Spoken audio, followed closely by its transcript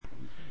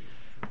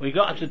We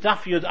got up to Daf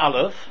Yud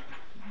Aleph.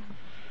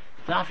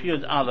 Daf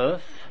Yud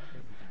Aleph.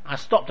 I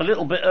stopped a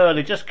little bit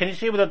early. Just, can you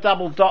see where the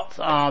double dots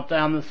are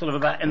down the sort of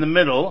about in the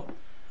middle?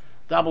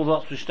 Double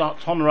dots which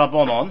start Ton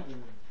Rabbanon.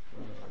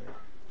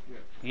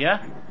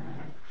 Yeah?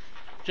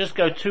 Just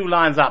go 2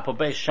 lines up, or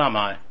Beis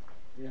Shammai.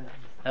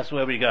 That's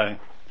where we're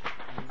going.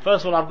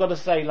 First of all, I've got to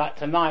say, like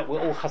tonight,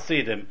 we're all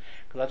Hasidim.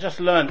 Because I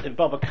just learned in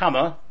Baba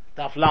Kama,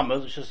 Daf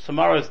Lammuz, which is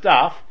tomorrow's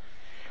Daf,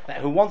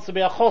 that who wants to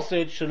be a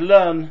Chosid should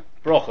learn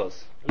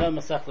Berochos. Learn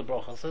Meseches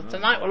Berochos. So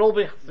tonight we'll all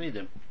be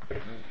Hasidim.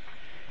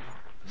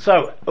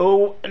 So,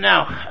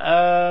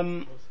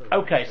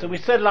 okay, so we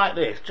said like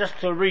this, just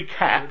to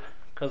recap,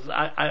 because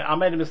I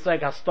made a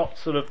mistake, I stopped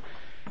sort of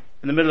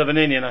in the middle of an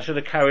Indian, I should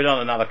have carried on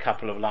another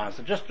couple of lines.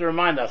 So just to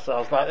remind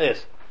ourselves like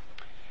this.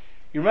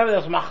 You remember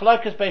there's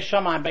Machlokes Beis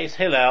Shammai and Beis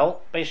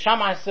Hillel. Beis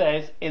Shammai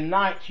says, in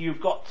night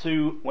you've got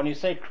to, when you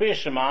say Kriya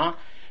Shema,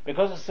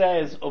 because it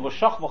says,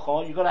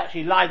 Uvashachvacho, you've got to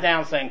actually lie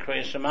down saying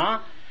Kriya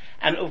Shema,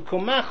 and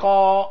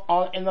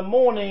Uvkumecho, in the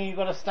morning you've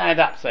got to stand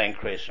up saying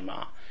Kriya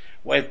Shema.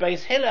 Whereas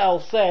Beis Hillel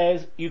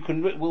says,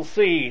 we'll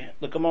see,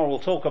 the Gemara will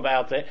talk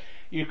about it,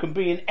 you can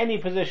be in any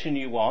position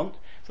you want.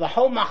 So the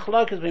whole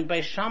Machlokes between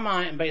Beis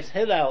Shammai and Beis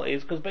Hillel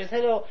is, because Beis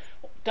Hillel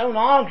don't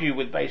argue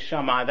with Beis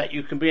Shammai that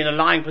you can be in a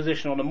lying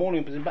position or a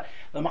morning position, but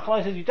the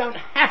Machlokes says you don't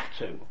have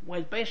to.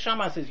 Whereas Beis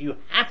Shammai says you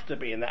have to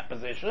be in that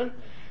position. And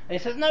he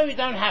says, no, you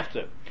don't have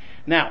to.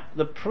 Now,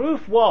 the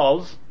proof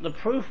was,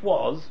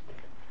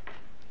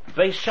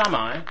 Beis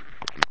Shammai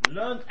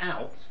learned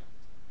out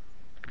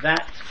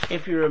that,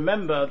 if you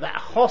remember, that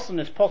Chosin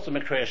is Potter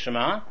Kriya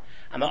Shema,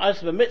 and the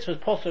Oseh B'Mitzvah is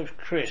Potter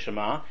Kriya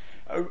Shema.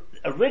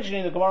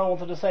 Originally the Gemara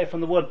wanted to say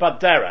from the word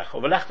Baderech,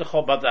 or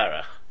V'lechtecho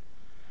Baderech.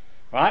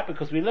 Right?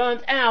 Because we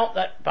learned out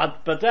that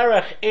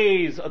Baderech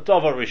is a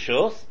Dover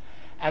Rishus,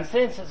 and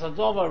since it's a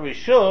Dover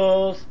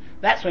Rishus,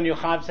 that's when you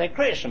have to say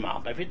Kriya Shema.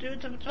 But if you do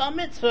it to a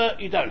mitzvah,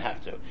 you don't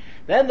have to.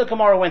 Then the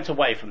Gemara went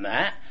away from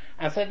that,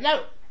 and said,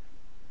 no,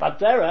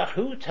 Baderech,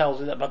 who tells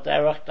you that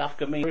Baderech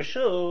dafka means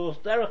Rishus,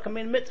 Derech can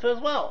mean mitzvah as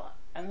well.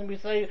 And then we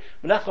say,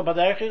 V'lecha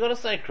Baderech, you've got to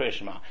say Kriya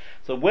Shema.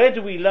 So where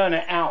do we learn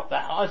it out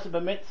that Oseh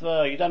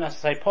B'Mitzvah, you don't have to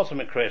say Potter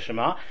Kriya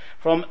Shema,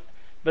 from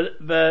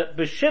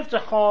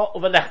B'shivtecha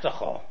or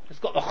V'lechtecha. It's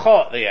got the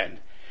Cha at the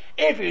end.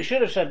 If you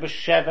should have said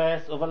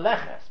B'sheves or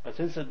V'leches, but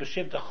since it's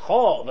B'shivtecha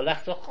or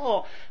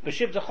V'lechtecha,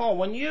 B'shivtecha,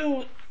 when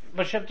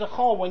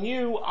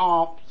you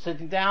are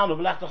sitting down, or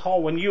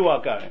V'lechtecha, when you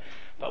are going.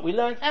 But we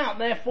learned out,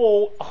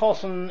 therefore,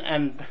 Chosin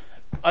and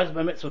Oseh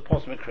B'Mitzvah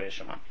Potter Kriya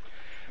Shema.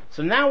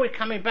 So now we're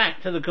coming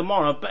back to the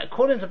Gemara, but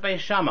according to Beis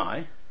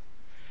Shammai,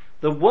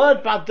 the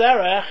word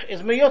Baderech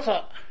is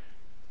Miyuta.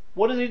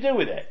 What does he do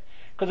with it?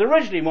 Because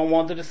originally one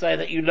wanted to say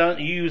that you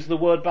use the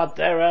word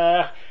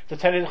Baderech to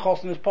tell you the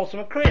Chosin is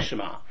Potter Kriya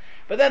Shema.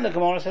 But then the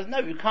Gemara says, no,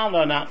 you can't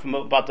learn out from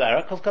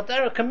Baderech, because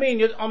Baderech can mean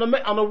you're on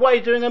a way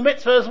doing a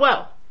mitzvah as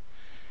well.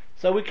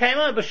 So we came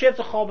out,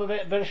 B'shivtecha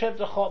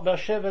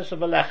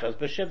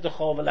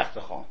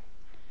V'lechtecha.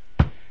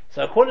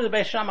 So according to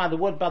Beis Shammai, the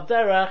word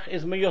Baderech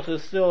is Miyuta,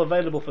 is still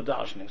available for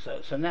darshaning.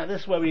 So now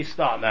this is where we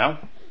start now.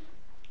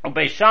 On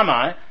Beis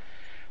Shammai,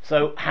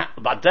 so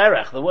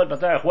Baderech, the word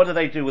Baderech, what do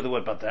they do with the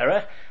word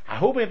Baderech?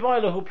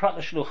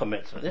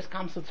 This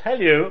comes to tell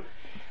you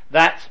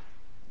that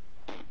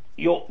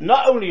you're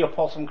not only your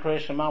Possum Kriya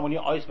Shema when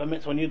you're Oseh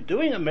B'Mitzvah, when you're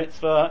doing a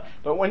mitzvah,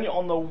 but when you're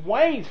on the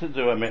way to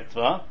do a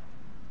mitzvah,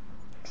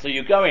 so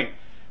you're going,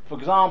 for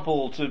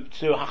example, to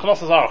Hachnos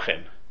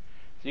Azarchim.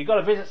 So you've got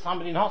to visit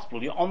somebody in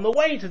hospital, you're on the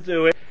way to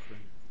do it,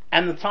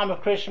 and the time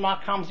of Kriya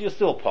Shema comes, you're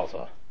still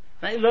Potter.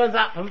 Now he learns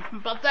that from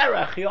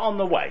Baderech, you're on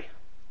the way.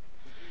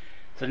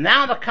 So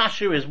now the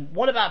kasha is,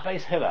 what about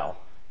Beis Hillel?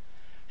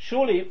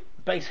 Surely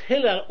Beis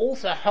Hillel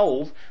also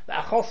holds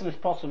that a Chosin is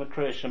Potter from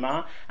Kriya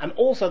Shema, and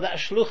also that a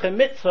Shluchim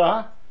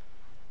Mitzvah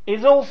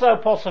is also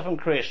Potter from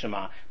Kriya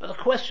Shema. But the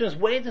question is,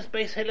 where does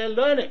Beis Hillel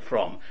learn it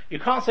from? You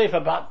can't say for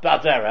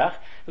Baderech,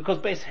 because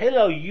Beis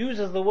Hillel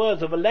uses the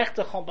words of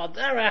V'lechtecha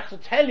Baderech to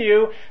tell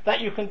you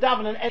that you can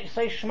daven and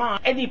say Shema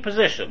in any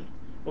position.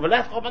 Or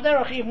V'lechtecha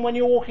Baderech even when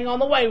you're walking on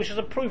the way, which is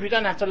a proof you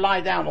don't have to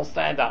lie down or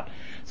stand up.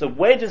 So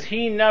where does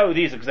he know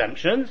these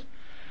exemptions?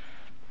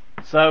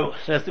 So,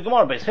 says the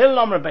Gemara, Beis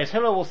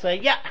Hillel will say,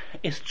 yeah,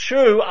 it's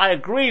true, I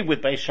agree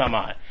with Beis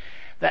Shammai,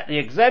 that the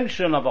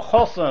exemption of a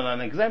Chosin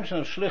and the exemption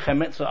of Shluchim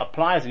Mitzvah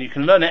applies, and you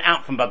can learn it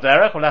out from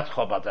Baderech, or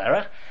V'lechtecha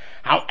Baderech.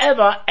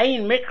 However,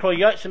 Ein Mikro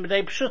Yotzim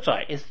B'dei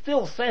Pshutai, it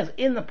still says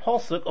in the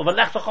Pasuk of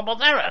V'lechtecha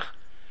Baderech.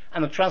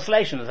 And the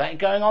translation is that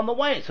going on the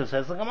way. So it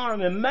says the Gemara,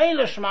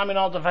 Memela Shema Min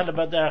Al Tefela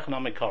Baderech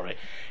Namikori.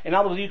 In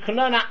other words, you can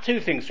learn out 2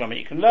 things from it.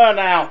 You can learn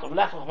out of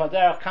V'lechtecha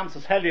Baderech comes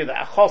to tell you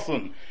that a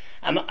Chosin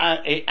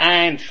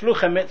and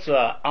Shluchim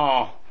Mitzvah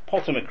are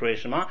Potter Kriya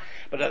Shema,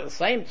 but at the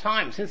same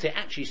time, since it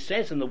actually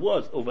says in the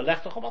words of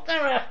V'lechtecha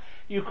Baderech,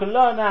 you can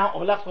learn out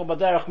of V'lechtecha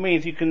Baderech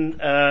means you can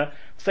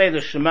say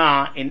the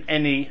Shema in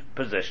any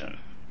position.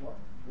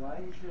 Why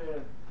is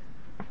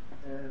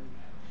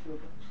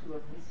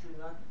Shluchim Mitzvah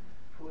not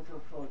Potter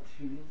for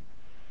Tefillin?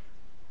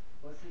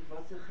 What's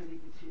the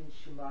chiluk between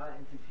Shema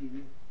and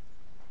Tefillin?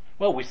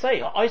 Well, we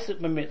say Isaac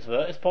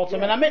mitzvah is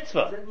potem in a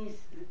mitzvah. That means,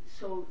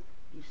 so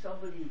if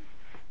somebody,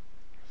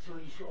 so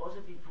he should also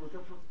be put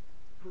on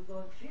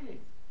tefillin.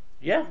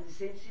 Yeah. In the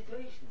same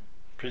situation.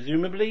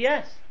 Presumably,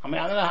 yes. I mean,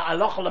 I don't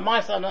know, halacha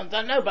l'maisa, I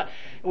don't know, but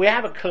we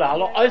have a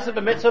klal, Isaac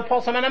mitzvah,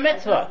 potem in a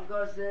mitzvah.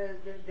 Because their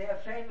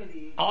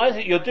family.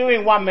 Isaac, you're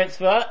doing one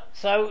mitzvah,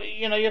 so,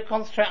 you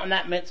concentrate on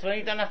that mitzvah,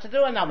 you don't have to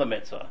do another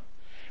mitzvah.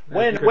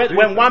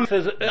 When one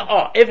says,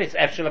 if it's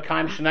Efshel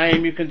Akaim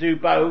Shneim, you can do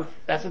both,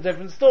 that's a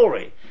different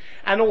story.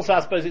 And also, I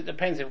suppose it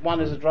depends if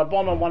one is a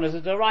Drabon and one is a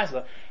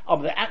Deraisa.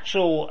 Of the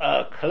actual,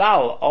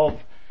 klal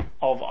of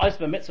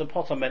Isba Mitzvah,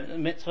 Potter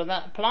Mitzvah,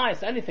 that applies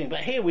to anything.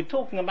 But here we're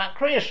talking about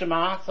Kriya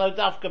Shema, so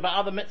Dafka about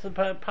other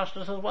Mitzvah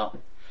Pashtas as well.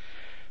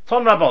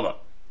 Ton Rabbanon.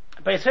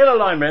 Beis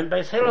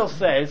Hillel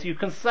says you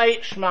can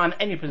say Shema in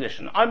any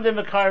position. I'm the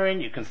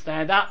Makarin, you can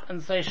stand up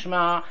and say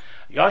Shema.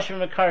 Yoshim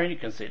Makarin, you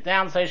can sit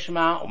down and say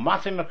Shema. Or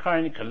Matim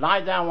Makarin, you can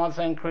lie down while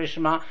saying Kriya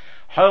Shema.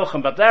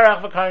 Holchem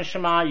Baderach Makarin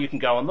Shema, you can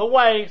go on the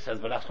way, says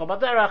V'lechcha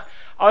Baderach.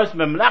 Ois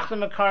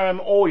Memlachtim Makarim,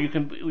 or you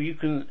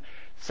can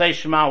say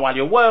Shema while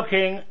you're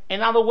working.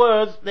 In other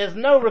words, there's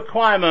no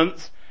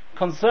requirements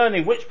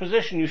concerning which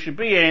position you should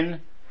be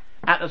in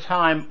at the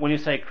time when you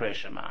say Kriya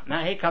Shema.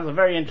 Now here comes a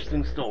very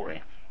interesting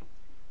story.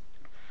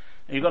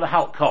 You've got to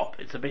help cop.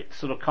 It's a bit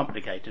sort of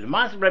complicated.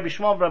 Rabbi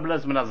Shmuel and Rabbi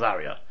Eliezer ben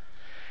Azariah.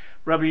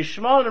 Rabbi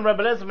Shmuel and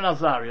Rabbi Eliezer ben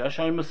Azariah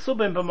showing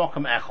Mesubim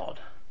b'mokum echad.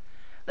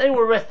 They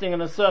were resting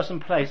in a certain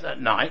place at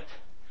night.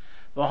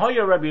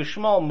 V'hoya Rabbi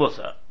Shmuel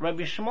musa.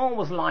 Rabbi Shmuel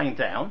was lying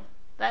down.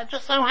 That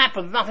just so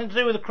happened, nothing to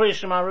do with the Kriya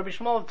Shema. Rabbi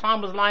Shmuel at the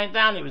time was lying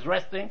down, he was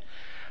resting.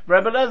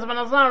 Rabbi Eliezer ben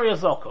Azariah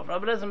zokov.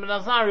 Rabbi Eliezer ben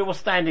Azariah was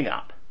standing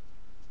up.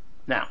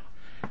 Now,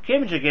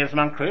 Kimja gives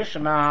man Kriya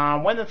Shema.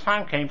 When the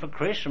time came for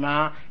Kriya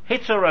Shema,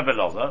 hit to Rabbi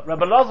Eliezer.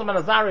 Rabbi Eliezer ben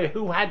Azariah,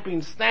 who had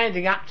been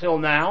standing up till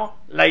now,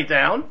 lay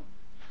down.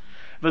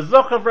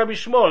 V'zokov Rabbi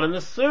Shmuel, and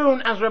as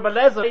soon as Rabbi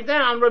Eliezer lay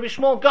down, Rabbi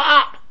Shmuel got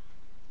up.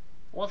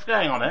 What's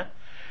going on here?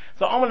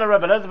 So Amar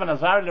Rabbi Eliezer ben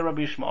Azariah to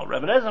Rabbi Shmuel.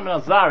 Rabbi Eliezer ben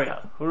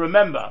Azariah, who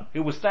remember,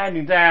 who was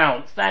standing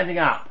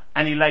up,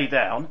 and he lay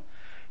down,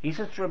 he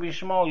says to Rabbi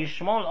Shmuel,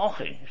 Yishmuel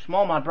Ochi,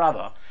 Shmuel my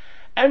brother,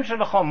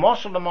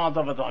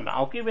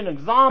 I'll give you an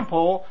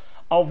example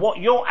of what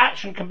your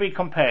action can be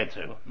compared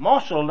to.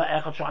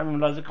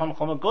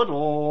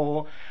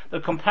 The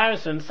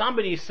comparison,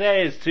 somebody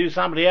says to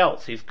somebody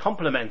else, he's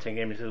complimenting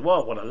him, he says,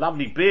 well, what a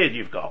lovely beard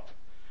you've got.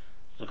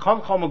 You've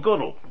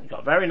got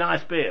a very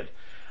nice beard.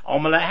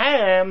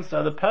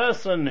 So the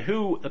person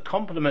who the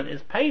compliment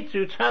is paid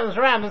to turns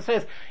around and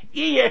says,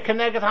 let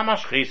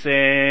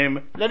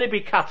it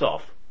be cut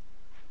off.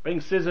 Bring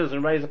scissors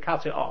and razor,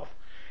 cut it off.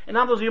 In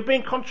other words, you're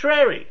being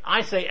contrary. I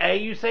say A,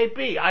 you say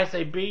B. I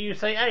say B, you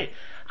say A.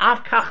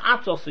 Avkach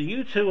atos, so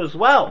you two as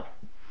well.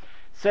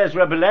 Says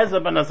Rabbi Eliezer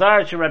ben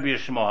Azariah to Rabbi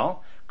Yishmael,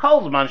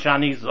 Kolzman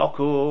shani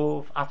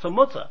zokuf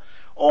atamuta.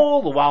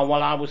 All the while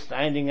I was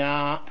standing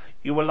up,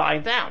 you were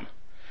lying down.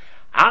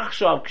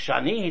 Achshav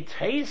kshani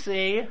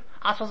teisi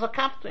ato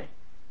zakafti.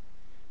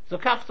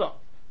 Zakafta.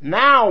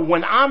 Now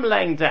when I'm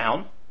laying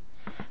down,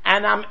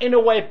 and I'm in a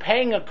way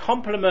paying a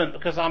compliment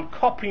because I'm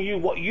copying you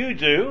what you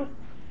do,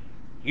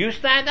 you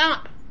stand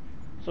up.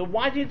 So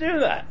why do you do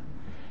that?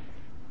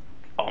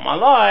 Oh my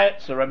Lord.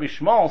 So Rabbi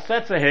Shmuel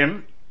said to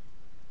him,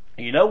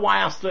 you know why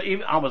I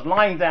was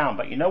lying down,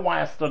 but you know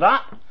why I stood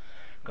up?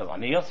 Because I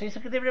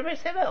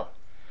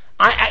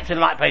acted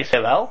like Beis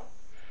Hillel,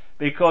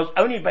 because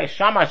only Beis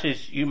Shammai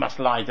says you must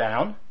lie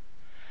down.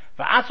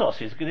 For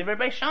Atos is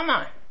Beis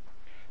Shammai.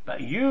 But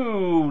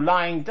you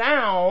lying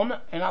down,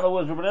 in other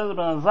words, Rabbi Eliezer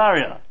ben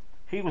Azariah,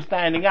 he was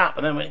standing up,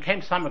 and then when it came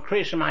to time of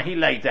Kriya Shema, he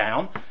lay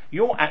down.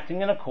 You're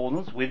acting in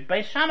accordance with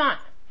Beis Shammai.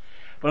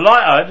 But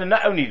and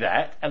not only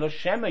that,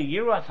 perhaps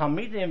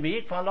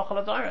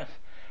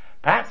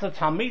the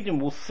Talmidim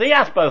will see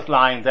us both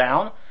lying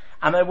down,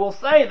 and they will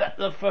say that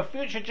for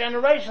future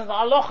generations,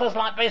 our halacha is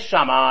like Beis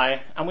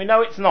Shammai, and we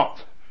know it's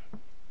not.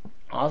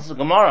 As the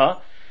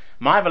Gemara,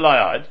 my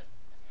Velayad,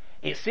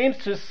 it seems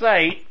to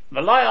say,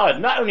 Velayad,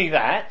 not only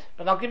that,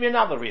 but I'll give you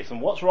another reason.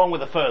 What's wrong with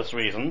the first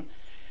reason?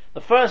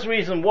 The first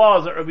reason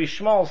was that Rabbi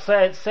Shmuel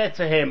said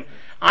to him,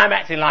 I'm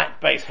acting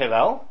like Beis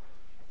Hillel,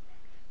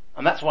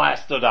 and that's why I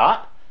stood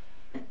up.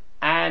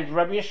 And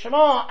Rabbi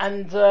Yishmael,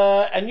 and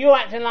you're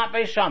acting like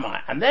Beis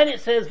Shammai. And then it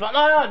says, but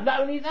no,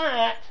 not only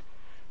that,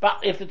 but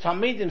if the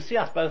Talmidim see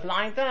us both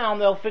lying down,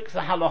 they'll fix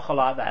the halacha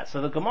like that.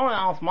 So the Gemara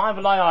asks, my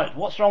Velayot,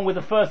 what's wrong with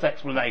the first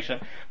explanation?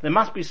 There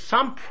must be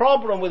some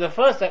problem with the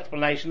first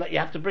explanation that you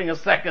have to bring a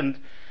second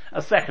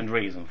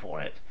reason for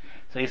it.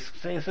 So he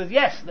says,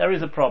 yes, there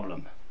is a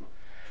problem.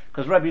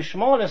 Because Rabbi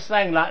Shmuel is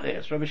saying like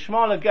this. Rabbi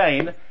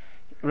Shmuel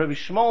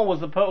was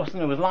the person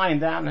who was lying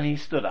down and he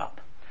stood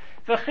up.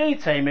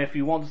 If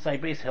you want to say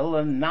Beis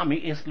Hillel Nami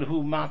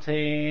Islahu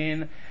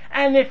Martin,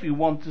 and if you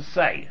want to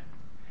say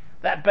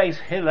that Beis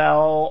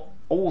Hillel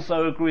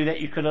also agree that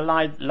you could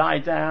lie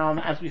down,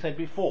 as we said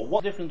before,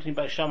 what's the difference between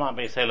Beis Shammai and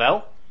Beis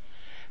Hillel?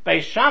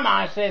 Beis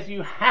Shammai says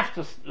you have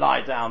to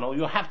lie down or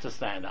you have to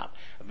stand up.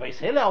 Beis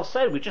Hillel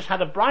said, we just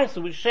had a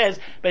brisa which says,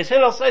 Beis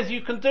Hillel says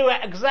you can do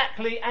it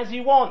exactly as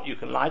you want. You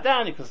can lie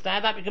down, you can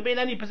stand up, you can be in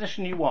any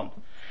position you want.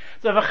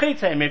 So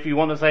v'chitem, if you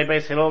want to say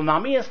Beis Hillel,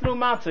 nami esnu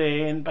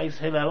matin, Beis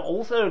Hillel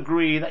also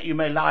agree that you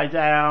may lie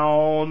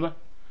down.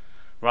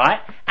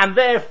 Right? And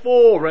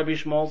therefore, Rabbi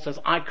Shmuel says,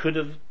 I could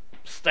have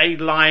stayed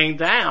lying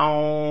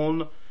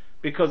down,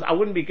 because I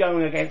wouldn't be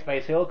going against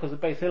Beis Hillel, because the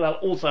Beis Hillel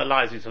also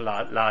allows you to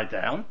lie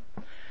down.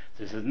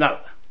 So he says, no.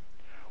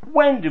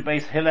 When do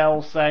Beis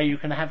Hillel say you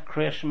can have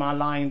Kriya Shema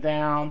lying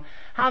down?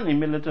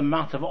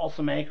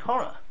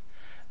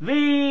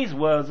 These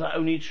words are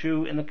only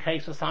true in the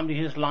case of somebody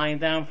who's lying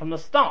down from the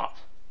start.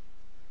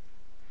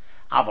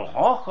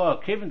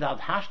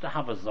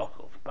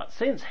 But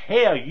since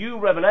here you,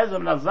 Rebbe Eliezer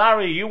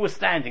Nazari, you were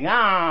standing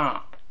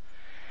up,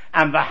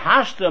 and the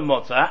hashta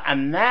mutter,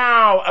 and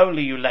now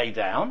only you lay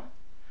down,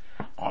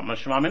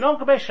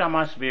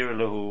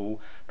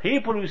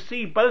 people who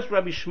see both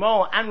Rabbi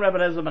Shmuel and Rebbe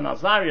Eliezer ben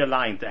Azariah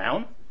lying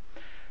down,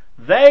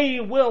 they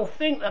will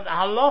think that the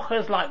halacha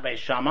is like Beis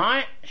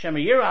Shammai,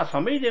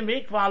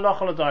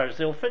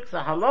 they'll fix the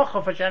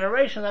halacha for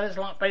generation that it's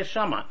like Beis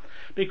Shammai.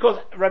 Because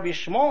Rabbi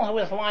Shmuel, who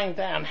was lying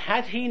down,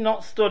 had he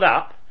not stood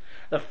up,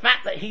 the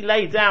fact that he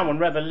lay down when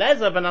Rebbe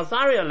Eliezer ben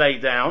Azariah lay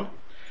down,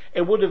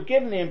 it would have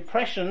given the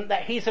impression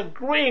that he's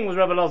agreeing with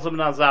Rebbe Eliezer ben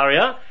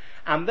Azariah,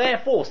 and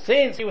therefore,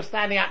 since he was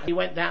standing up, he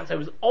went down, so it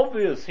was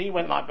obvious he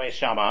went like Beis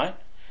Shammai.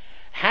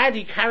 Had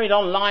he carried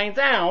on lying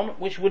down,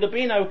 which would have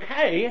been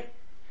okay,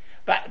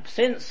 but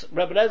since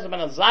Rebbe Eliezer ben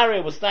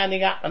Azariah was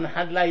standing up and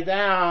had laid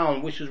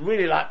down, which was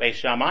really like Beis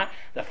Shammai,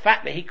 the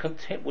fact that he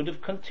would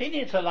have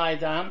continued to lie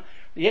down,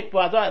 the Yikbu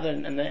Adai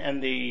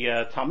and the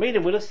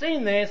Talmidim would have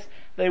seen this,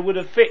 they would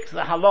have fixed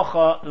the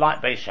halacha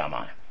like Beis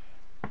Shammai.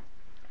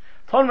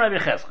 Ton Rabbi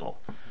Cheskel.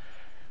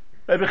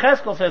 Rabbi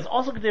Cheskel says,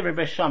 also could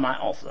Beis Shammai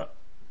also.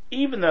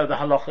 Even though the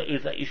halacha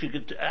is that you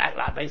should act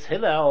like Beis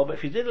Hillel, but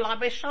if you did it like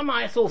Beis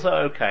Shammai, it's also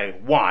okay.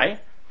 Why?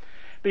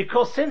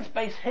 Because since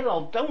Beis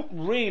Hillel don't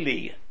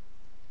really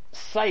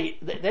say,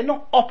 they're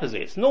not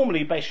opposites.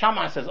 Normally Beis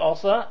Shammai says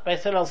also,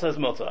 Beis Hillel says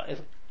mutter.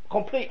 It's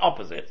complete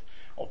opposite.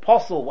 Or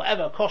posel,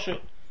 whatever, kosher.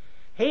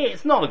 Here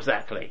it's not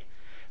exactly.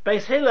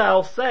 Beis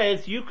Hillel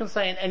says you can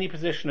say in any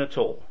position at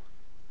all.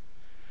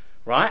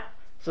 Right?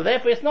 So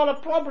therefore it's not a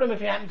problem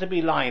if you happen to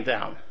be lying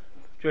down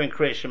during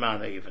Kriya Shema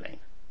in the evening.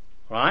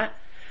 Right?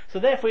 So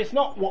therefore it's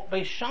not what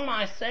Beis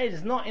Shammai says,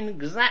 it's not in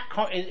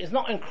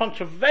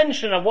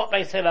contravention of what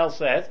Beis Hillel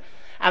says,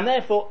 and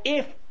therefore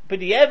if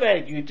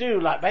b'di'eved you do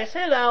like Beis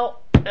Hillel,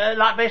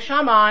 like Beis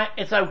Shammai,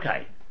 it's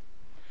okay.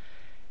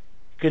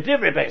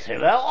 Kedivri Beis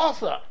Hillel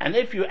also, and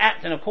if you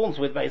act in accordance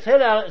with Beis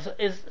Hillel,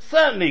 is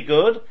certainly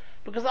good,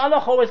 because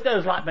Allah always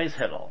goes like Beis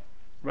Hillel.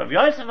 Rav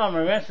Yosef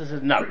Amar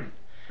says no.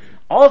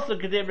 Also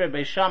Kedivri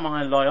Beis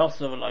Shammai lo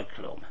yosef lo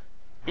klum.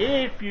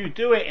 If you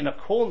do it in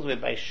accordance with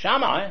Beis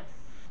Shammai,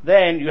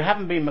 then you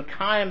haven't been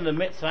Mekayim the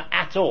mitzvah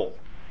at all.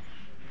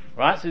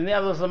 Right? So in the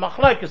others, the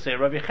Machlokes here,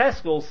 Rabbi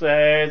Cheskel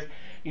says,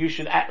 you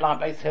should act like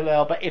Beis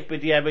Hillel, but if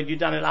b'di'eved you've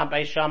done it like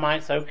Beis Shammai,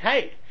 it's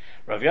okay.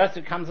 Rav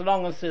Yosef comes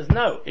along and says,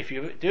 no, if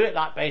you do it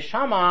like Beis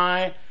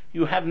Shammai,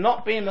 you have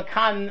not been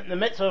Mekayim the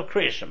mitzvah of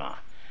Kriya Shema.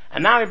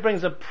 And now he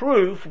brings a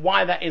proof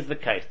why that is the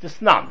case.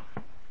 Just none.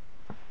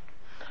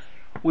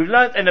 We've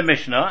learnt in the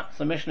Mishnah, it's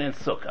a Mishnah in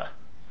Sukkah.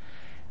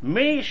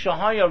 Mi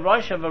shahaya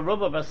roisha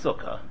v'ruba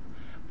b'sukkah.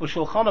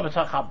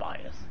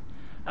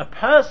 A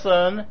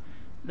person,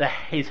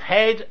 his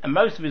head and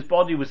most of his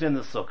body was in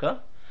the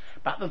sukkah,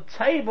 but the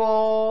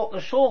table, the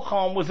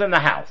shulchan, was in the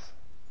house.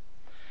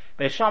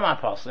 Beis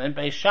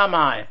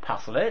Shammai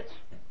passel it,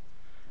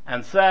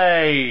 and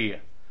say,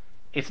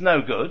 it's no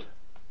good,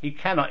 he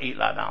cannot eat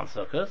like that on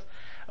sukkahs.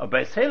 Or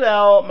Beis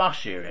Hillel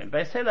machshirin,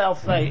 Beis Hillel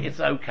say it's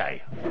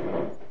okay.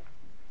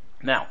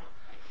 Now,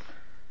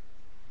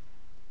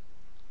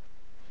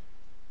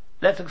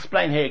 let's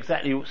explain here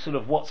exactly sort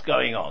of what's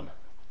going on.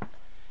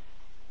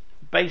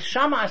 Beis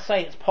Shammai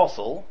say it's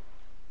possible.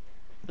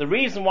 The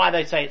reason why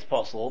they say it's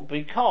possible,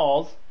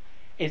 because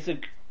it's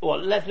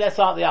let's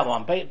start the other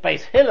one.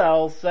 Beis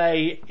Hillel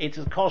say it's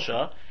a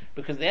kosher,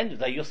 because at the end of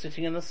the day you're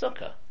sitting in the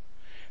sukkah.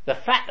 The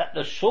fact that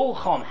the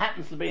shulchan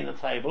happens to be in the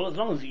table, as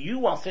long as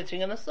you are sitting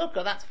in the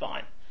sukkah, that's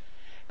fine.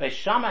 Beis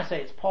Shammai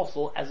say it's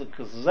possible as a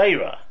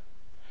kazera,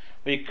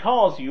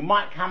 because you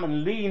might come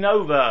and lean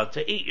over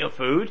to eat your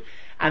food,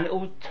 and it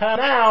will turn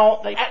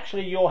out that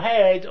actually your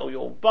head or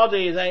your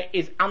body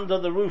is under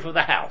the roof of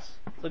the house.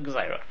 The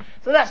Gezerah.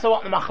 So that's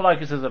what the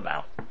Machlokes is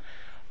about.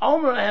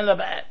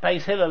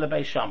 Beis Hillel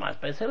Beis Shammai.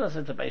 Beis Hillel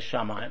said to Beis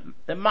Shammai,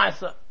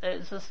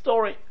 it's a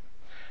story.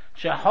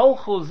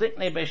 Sheholchu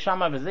ziknei Beis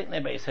Shammai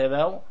v'ziknei Beis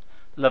Hillel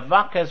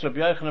levakes Rabbi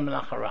Yochanan ben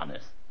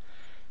Acharanis.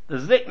 The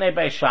ziknei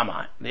Beis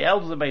Shammai, the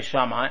elders of Beis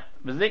Shammai,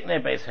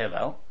 v'ziknei Beis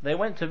Hillel, they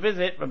went to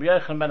visit Rabbi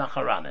Yochanan ben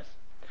Acharanis.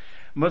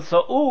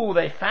 Mutza'u,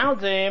 they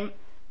found him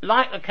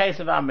like the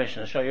case of our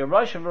Mishnah. Show you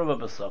Rosh of Ruba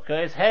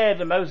B'Sukkah, his head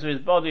and most of his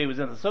body was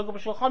in the Sukkah,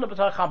 but Shulchan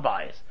B'Toch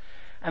HaBayis.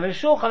 And his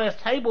Shulchan, his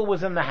table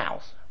was in the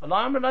house. And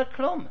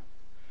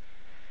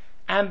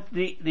and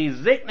the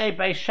Ziknei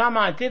Beis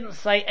Shammai didn't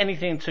say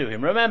anything to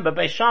him. Remember,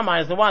 Beis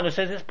Shammai is the one who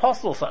says it's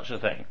possible such a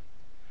thing.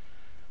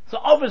 So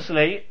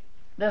obviously,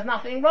 there's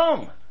nothing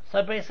wrong.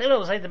 So Beis Hillel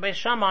will say to Beis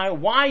Shammai,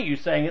 why are you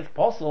saying it's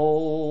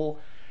possible?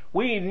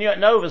 We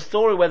know the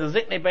story where the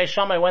Ziknei Beis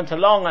Shammai went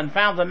along and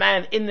found the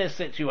man in this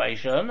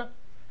situation,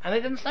 and they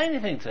didn't say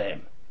anything to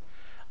him.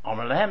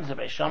 Amar lehem, so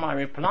Beis Shammai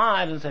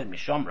replied and said,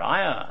 Mishom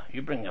Raya,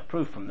 you bring a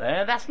proof from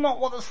there. That's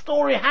not what the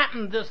story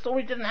happened. The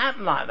story didn't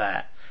happen like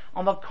that.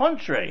 On the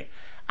contrary,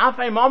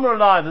 Afei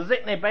Mamrulai, the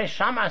Ziknei Beis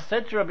Shammai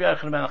said to Rabbi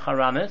Yochanan ben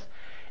Charanis,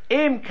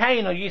 Im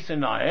Kain or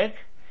Yisinoeg,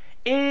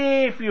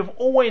 if you've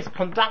always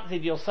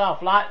conducted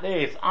yourself like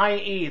this,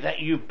 i.e. that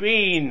you've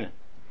been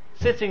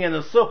sitting in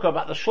the sukkah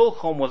but the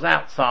shulchan was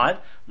outside,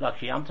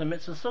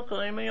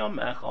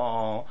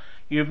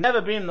 you've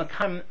never been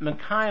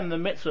mekayim the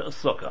mitzvah of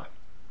sukkah.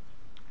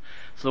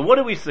 So what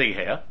do we see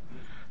here?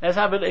 Let's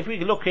have it, if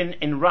we look in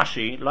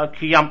Rashi, like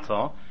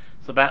Kiyamta,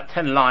 it's about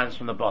 10 lines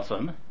from the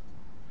bottom.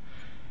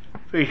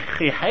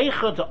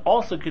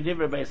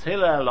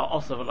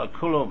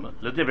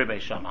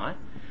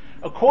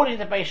 According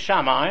to Beis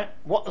Shammai,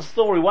 what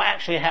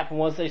actually happened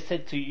was they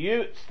said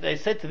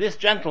to this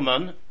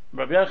gentleman,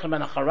 Rabbi Yochanan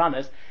ben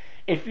Charanis,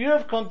 if you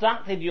have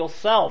conducted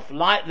yourself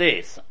like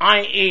this,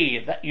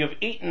 i.e. that you've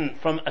eaten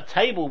from a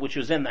table which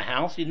was in the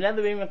house, you've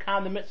never been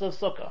mekayim the mitzvah of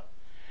sukkah.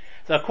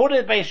 So according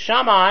to Beis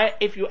Shammai,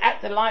 if you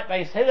acted like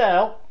Beis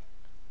Hillel,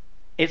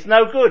 it's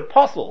no good,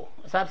 possible.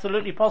 It's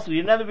absolutely possible.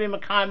 You've never been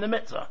mekayim the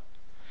mitzvah.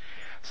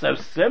 So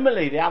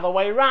similarly, the other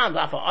way around,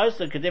 if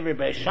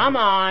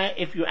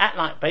you act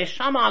like Beis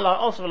Shammai, like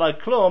also like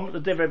Klum,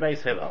 the Divrei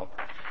Beis Hillel.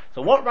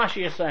 So what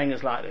Rashi is saying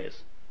is like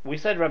this. We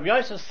said Rabbi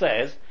Yosef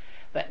says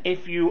that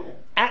if you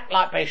act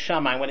like Beis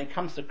Shammai when it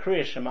comes to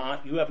Kriya Shema,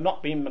 you have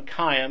not been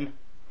mekayim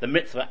the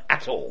mitzvah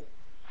at all.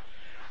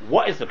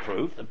 What is the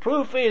proof? The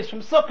proof is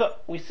from Sukkah.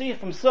 We see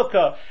from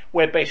Sukkah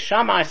where Beis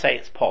Shammai say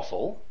it's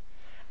possible,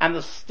 and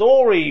the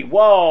story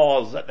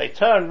was that they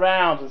turned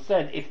round and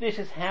said, if this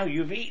is how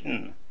you've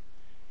eaten,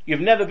 you've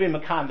never been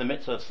mekayim the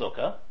mitzvah of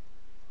sukkah.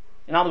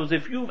 In other words,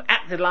 if you've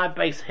acted like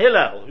Beis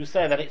Hillel, who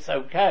say that it's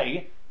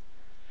okay,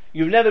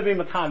 you've never been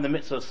mekayim the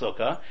mitzvah of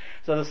sukkah.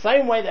 So the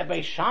same way that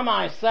Beis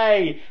Shammai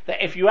say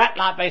that if you act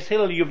like Beis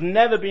Hillel, you've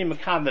never been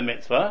mekayim the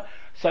mitzvah.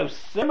 So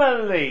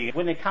similarly,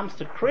 when it comes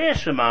to Kriya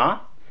Shema,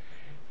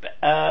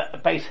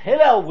 Beis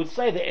Hillel would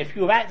say that if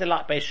you've acted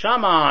like Beis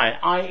Shammai,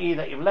 i.e.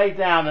 that you've laid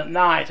down at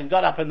night and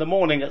got up in the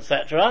morning,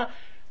 etc.,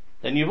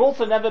 then you've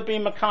also never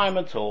been mekayim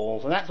at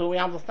all. And that's what we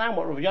understand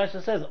what Rabbi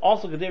Yosef says.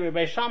 Also Gediri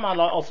Beis Shammai,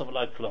 like also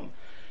v'lo klum.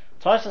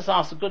 Tosfos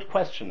asks a good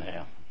question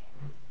here.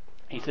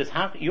 He says,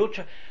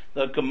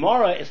 the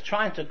Gemara is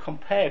trying to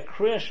compare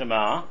Kriya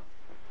Shema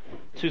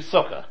to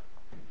Sukkah.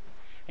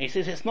 He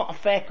says it's not a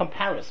fair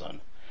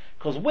comparison.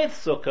 Because with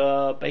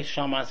Sukkah, Beis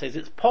Shammai says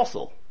it's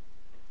possible.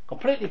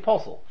 Completely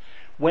possible.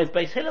 Whereas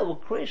Beis Hillel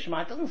with Kriya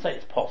Shema, it doesn't say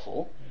it's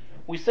possible.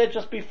 We said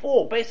just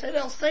before, Beis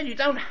Hillel said you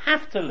don't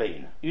have to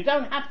lean. You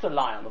don't have to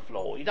lie on the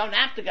floor. You don't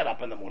have to get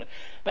up in the morning.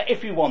 But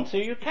if you want to,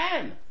 you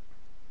can.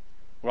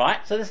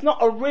 Right? So there's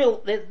not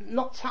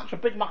such a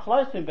big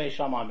machlokes in Beis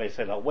Shammai and Beis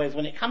Hillel. Whereas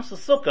when it comes to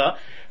Sukkah,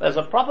 there's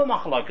a proper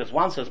machlokes.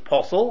 One says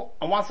posel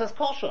and one says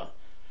kosher.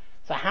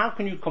 So how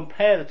can you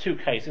compare the two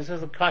cases? This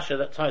is a question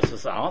that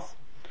Tosfos asks.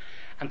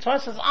 And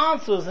Tosfos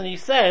answers and he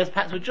says,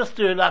 perhaps we'll just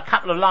do a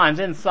couple of lines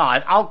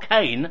inside, Al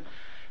Kain,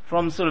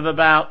 from sort of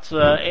about,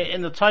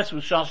 in the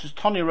Tosfos Shash is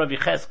Tony Rav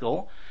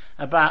Yecheskel,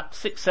 about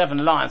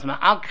 6-7 lines.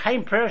 Al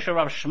Kain Perisha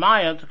Rav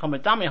Shmaya to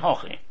Komedami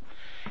Hochi.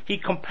 He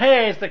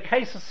compares the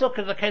case of Sukkah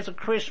to the case of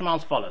Kriya Shema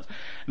as follows.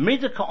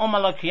 Midaka Oma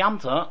Lo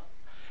Kiyamta,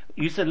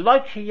 you said Lo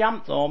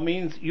Kiyamta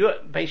means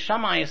Beis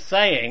Shammai is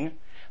saying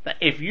that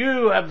if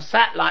you have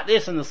sat like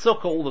this in the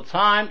Sukkah all the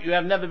time, you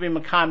have never been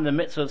mekayim the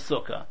mitzvah of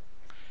Sukkah.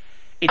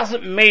 It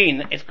doesn't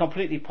mean it's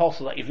completely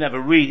possible that you've never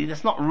really,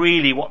 that's not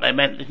really what they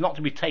meant. It's not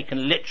to be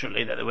taken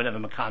literally that they were never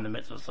mekayim the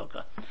mitzvah of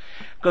Sukkah.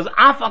 Because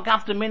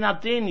afagafta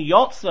minadin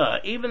yotza,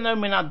 even though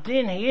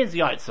minadin he is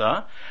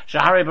yotza,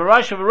 shahari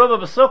Berochos v'ruba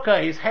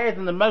b'sukkah, his head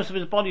and the most of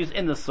his body is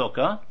in the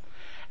Sukkah.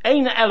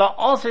 Ein ela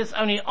osis,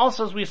 only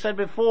os as we said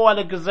before,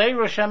 ela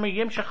gezeira shemi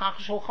yimshach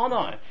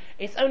shulchanai.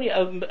 It's only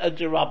a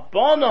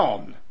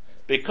derabanan,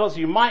 because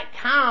you might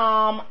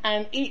come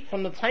and eat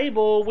from the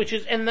table which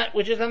is in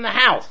the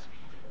house.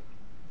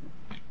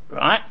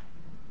 Right?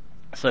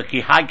 So ki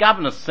hai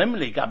gavna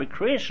similarly gabi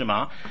Kriya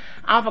Shema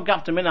alpha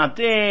gavta min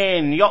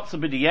adin yotza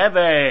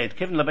b'di'eved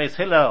given the Beis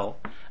Hillel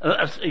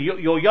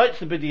your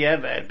yotza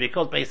b'di'eved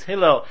because Beis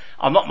Hillel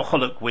are not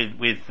mecholuk with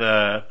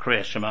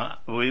Kriya Shema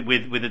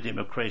with the dim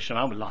of Kriya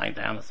Shema with lying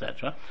down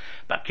etc.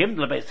 But given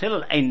the Beis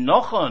Hillel ein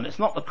nochon, it's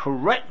not the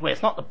correct way,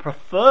 it's not the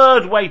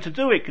preferred way to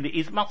do it.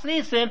 Is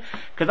masnisin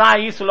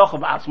kadai yisaloch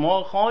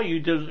b'atzmocha.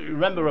 You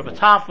remember Rabbi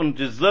Tarfon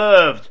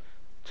deserved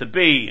to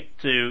be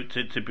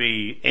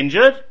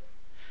injured.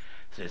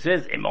 So it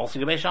says, in other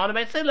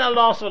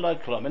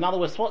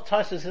words, what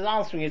Tosfos is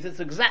answering is it's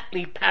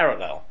exactly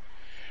parallel.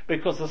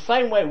 Because the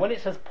same way, when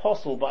it says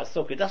posel by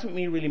sukkah, it doesn't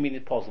really mean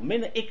it's posel.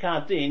 Min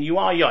ikar din, you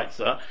are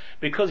yotzer,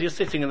 because you're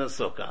sitting in the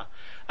sukkah.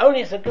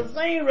 Only it's a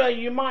gezerah,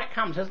 you might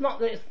come. So it's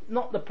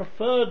not the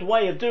preferred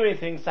way of doing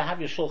things to have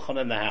your shulchan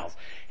in the house.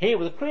 Here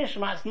with the Kriya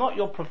Shema, it's not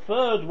your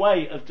preferred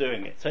way of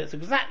doing it. So it's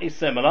exactly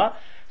similar.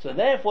 So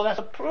therefore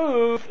that's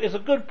it's a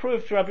good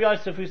proof to Rabbi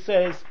Yosef who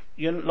says,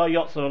 lo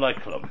yotzer lo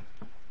klum.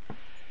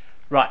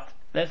 Right.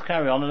 Let's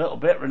carry on a little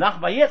bit. Renach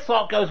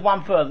Yitzchak goes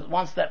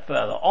one step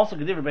further. Also,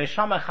 Gediv Beis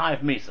Shammai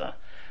Chayiv Misa.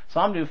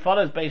 Somebody who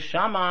follows Beis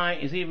Shammai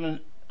is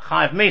even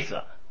Chayiv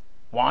Misa.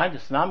 Why?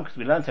 Just now, because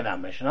we learned in our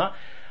Mishnah.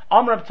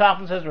 Reb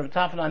Tafan says, Reb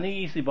Tafan,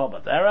 Ani Yisi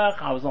Boba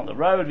Derech. I was on the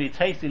road, we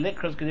tasty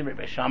likras Gediv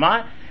Beis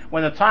Shammai.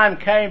 When the time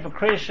came for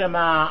Kriya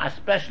Shema, I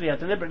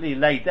deliberately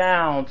lay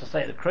down to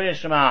say the Kriya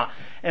Shema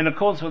in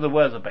accordance with the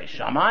words of Beis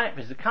Shammai.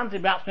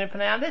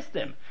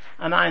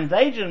 And I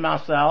endangered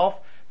myself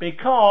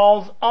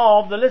because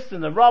of the listing,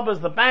 the robbers,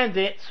 the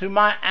bandits who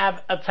might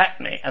have attacked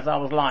me as I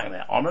was lying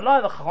there.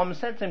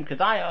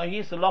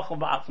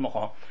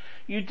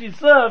 You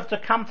deserve to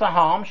come to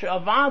harm. So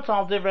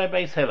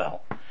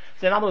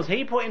in other words,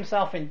 he put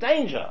himself in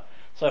danger.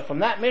 So from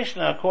that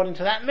Mishnah, according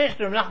to that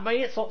Mishnah,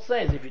 Nachman Yitzchak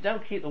says, if you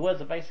don't keep the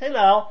words of Beis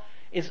Hillel,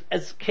 it's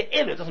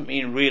ke'ilu. It doesn't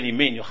really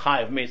mean you're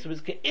chayav misa.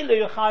 It's ke'ilu,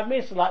 you're chayav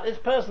misa, like this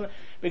person,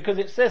 because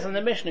it says in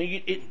the Mishnah,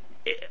 you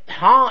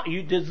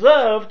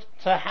deserved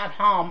to have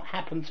harm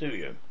happen to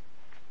you.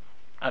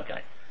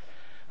 Okay.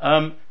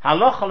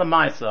 Halacha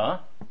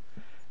l'maisa,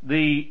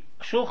 the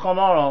Shulchan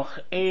Aruch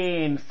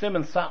in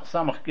Siman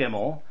Samach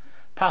Gimel,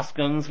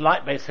 paskins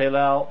like Beis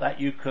Hillel that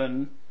you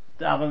can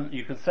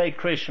say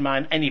Kriya Shema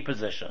in any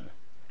position.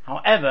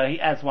 However,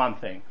 he adds one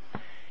thing.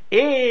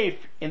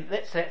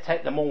 Let's say,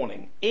 take the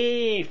morning,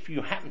 if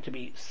you happen to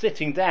be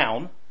sitting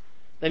down,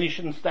 then you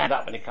shouldn't stand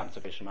up when it comes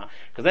to Kriya Shema,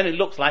 because then it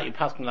looks like you're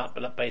passing up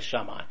Beis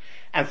Shammai.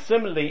 And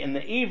similarly, in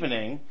the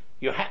evening,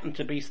 you happen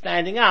to be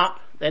standing up,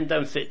 then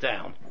don't sit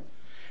down.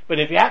 But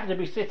if you happen to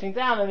be sitting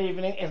down in the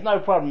evening, it's no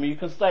problem, you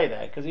can stay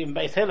there, because even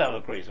Beis Hillel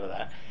agrees with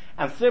that.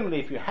 And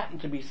similarly, if you happen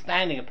to be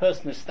standing, a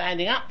person is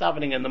standing up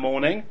davening in the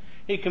morning,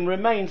 he can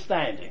remain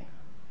standing.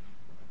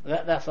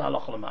 That's our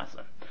halacha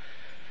l'maaseh.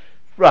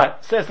 Right,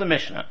 says the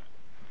Mishnah.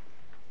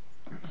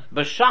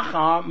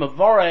 B'shachar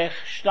mevorech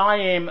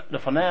shtayim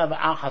lefanei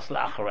v'achas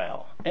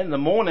la'acharel. In the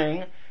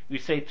morning, you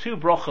say 2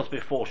 brochos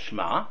before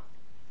Shema,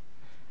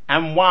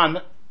 and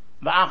 1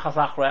 v'achas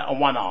la'acharel, and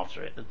 1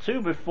 after it. The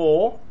 2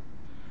 before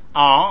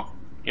are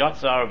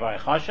Yotzar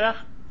v'Chashech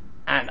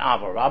and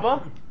Ava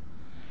Rabbah,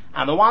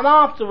 and the 1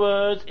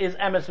 afterwards is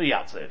Emes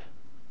v'Yatziv.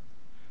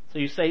 So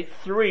you say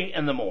 3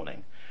 in the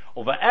morning.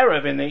 Over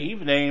Erev in the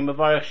evening, you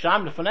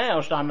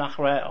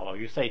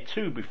say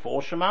 2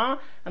 before Shema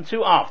and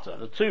 2 after.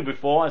 The 2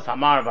 before is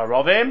Hamar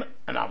Varovim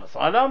and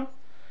Avasalam,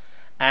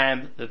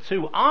 and the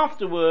 2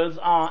 afterwards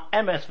are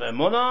Emes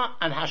Ve'emunah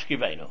and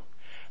Hashkivenu.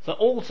 So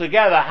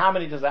altogether, how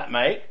many does that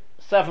make?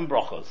 7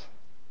 brochos.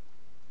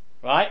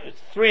 Right?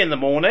 It's 3 in the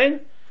morning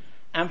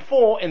and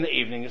 4 in the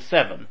evening is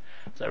 7.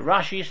 So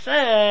Rashi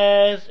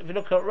says, if you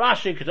look at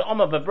Rashi,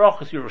 Keta'omah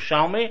be'brochos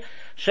Yerushalmi,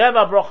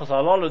 Sheva brochos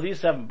halolu,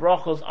 these 7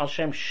 brochos, al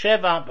shem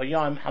Sheva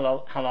b'yom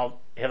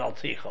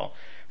hilalticho.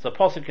 It's a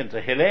posuk in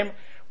Tehillim,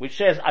 which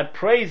says, I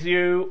praise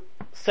you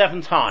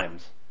 7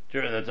 times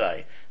during the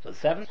day. So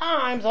 7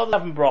 times are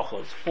 11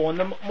 brochos, 4 in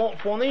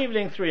the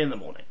evening, 3 in the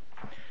morning.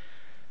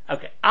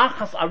 Okay,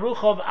 achas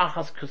aruchov,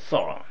 achas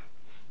kusora.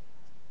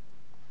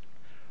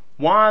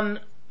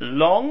 1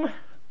 long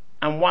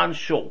and 1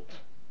 short.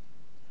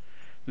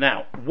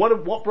 Now, what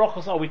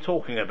brochos are we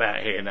talking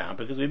about here now?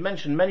 Because we've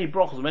mentioned many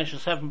brochos, we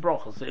mentioned 7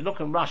 brochos. So look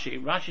at Rashi.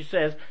 Rashi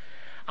says,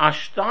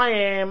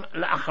 Ashtayim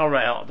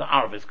la'acharel, the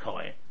Arvis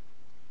koi.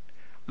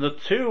 The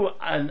 2,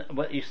 and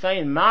what you say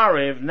in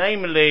Mariv,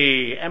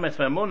 namely, Emes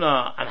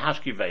Ve'emunah and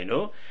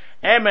Hashkivenu.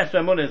 Emes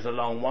Ve'emunah is a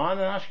long one,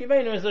 and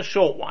Hashkivenu is a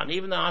short one.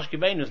 Even though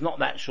Hashkivenu is not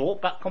that short,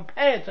 but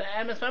compared to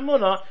Emes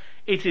Ve'emunah,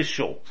 it is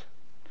short.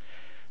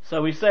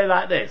 So we say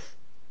like this,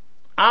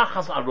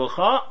 Achas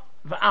arucha,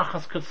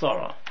 v'achas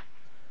katsara.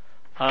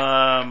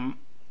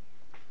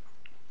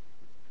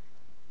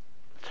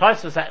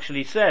 Tosfos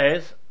actually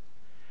says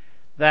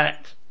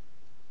that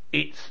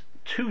it's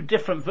 2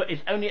 different,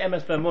 it's only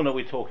Emes Ve'emunah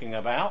we're talking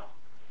about,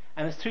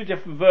 and there's 2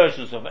 different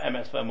versions of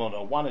Emes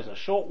Ve'emunah. One is a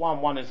short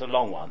one is a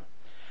long one.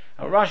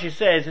 And Rashi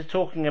says it's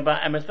talking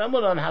about Emes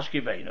Ve'emunah and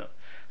Hashkivenu.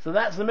 So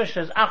that's the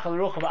Mishnah's Achas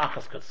Rucha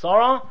v'Achas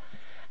Katsara,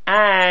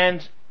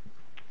 and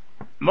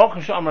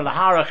Mokum Shomer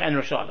Laharach en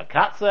Rashad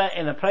Lakatza,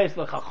 in a place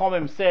that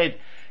Chachomim said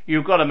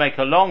you've got to make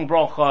a long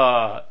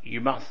brocha,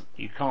 you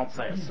can't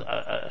say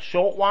a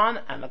short one,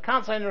 and the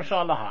can't say in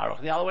Rashad Laharach,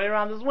 the other way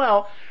around as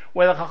well,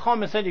 where the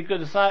Chachomim said you've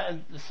got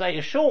to say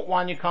a short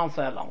one, you can't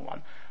say a long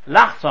one.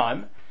 Last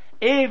time,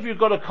 if you've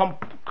got to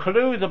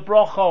conclude the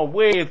brocha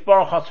with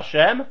Baruch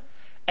Hashem,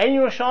 en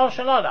Rashad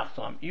Shalom last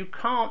time, you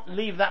can't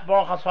leave that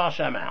Baruch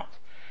Hashem out.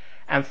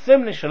 And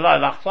similarly, Shalai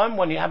Lachtam,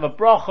 when you have a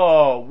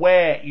bracha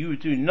where you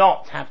do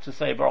not have to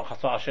say Baruch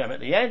Atah Hashem at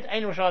the end,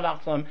 Ein Shalai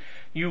Lachtam,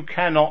 you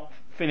cannot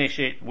finish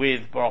it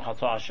with Baruch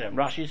Atah Hashem.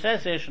 Rashi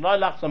says here, Shalai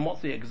Lachtam,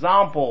 what's the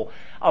example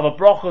of a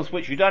brachas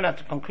which you don't have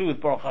to conclude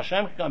with Baruch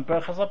Hashem?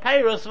 Berachas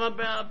HaPeiros,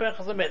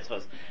 Berachas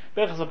HaMitzvahs.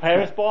 Berachas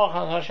HaPeiros, Baruch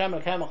Atah Hashem,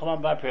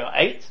 Elokeinu Melech Haolam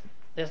 8.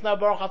 There's no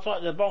Baruch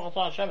Atah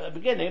Hashem at the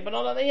beginning, but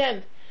not at the end.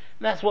 And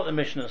that's what the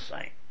Mishnah is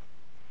saying.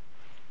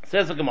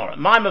 Says the Gemara,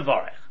 My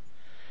Mevorech.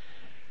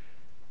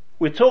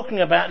 We're talking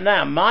about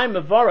now, My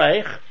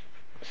Mevorech,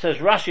 says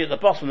Rashi at the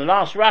bottom, the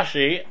last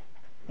Rashi,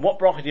 what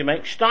bracha do you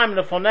make? Shtaim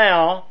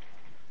lefoneo,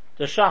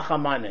 the Shachar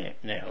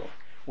Ma'nehu.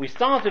 We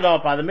started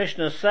off by the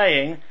Mishnah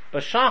saying,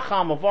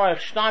 B'Shachar Mevorech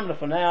Shtaim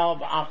lefoneo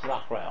v'ach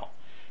zachreo.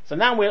 So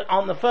now we're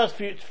on the first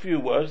few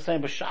words,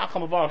 saying B'Shachar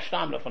Mevorech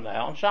Shtaim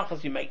lefoneo. On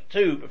Shachas you make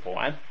two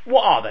beforehand.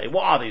 What are they?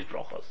 What are these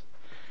brachas?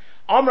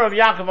 Amar of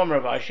Yaakov, Amar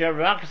of Asher.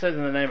 Rav Yaakov says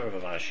in the name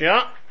of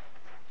Asher,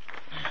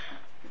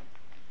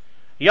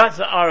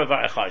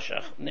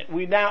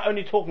 we're now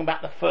only talking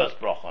about the first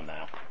bracha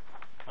now.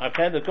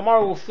 Okay, the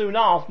Gemara will soon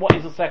ask, what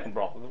is the second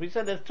bracha? Because we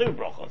said there's two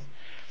brachas.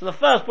 So the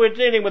first, we're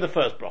dealing with the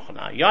first bracha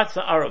now.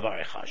 Yatsa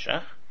Aravari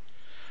Chashach.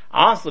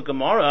 Ask the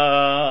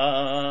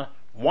Gemara,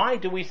 why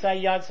do we say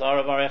Yatsa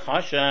Aravari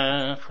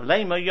Chashach?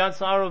 Lema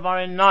Yatsa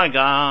Aravari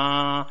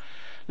Naga.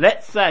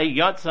 Let's say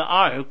Yatsa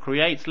Ar, who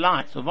creates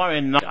light, so Vari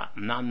Naga.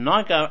 Now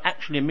Naga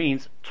actually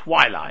means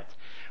twilight,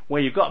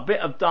 where you've got a bit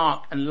of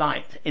dark and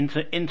light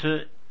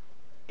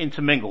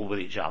intermingled with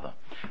each other.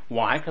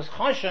 Why? Because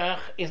chashach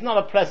is not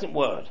a pleasant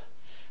word.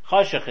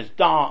 Chashach is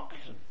dark,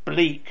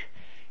 bleak.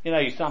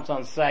 You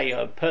sometimes say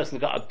a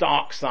person's got a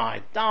dark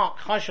side. Dark,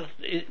 chashach,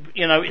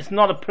 it's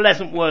not a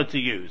pleasant word to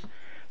use.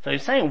 So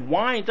he's saying,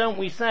 why don't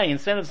we say,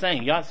 instead of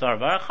saying Yatzar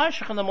Avar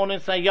Chashach in the morning,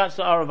 say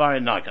Yatzar Avar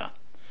Naga?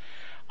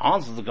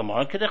 Answers the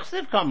Gemara,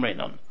 Kedechsiv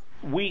Kamrinon.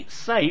 We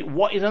say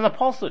what is in the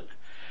Pasuk.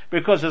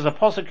 Because there's a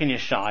Pasuk in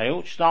Yeshaya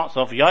which starts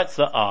off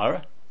Yatzar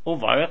Ar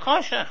Uvar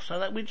Chashach, so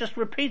that we're just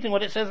repeating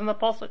what it says in the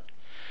Pasuk.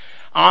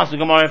 Ask the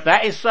Gemara, if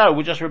that is so,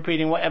 we're just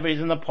repeating whatever is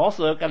in the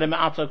Pasuk,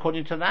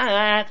 according to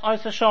that,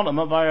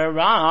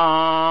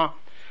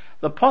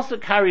 the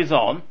Pasuk carries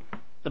on,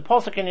 the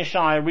Pasuk in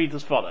Yeshaya reads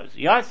as follows,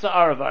 Yaitza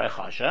Aravar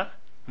Chashach,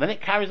 then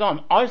it carries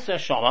on, Oiseh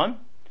Shalom,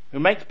 who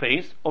makes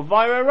peace,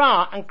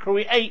 Uvar and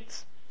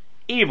creates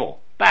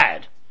evil,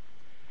 bad.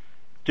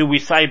 Do we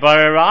say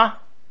Bar?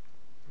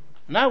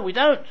 No, we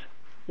don't.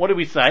 What do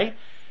we say?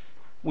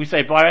 We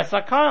say Bayra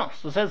Sakal.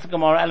 So says the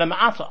Gemara, Elam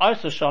Asa,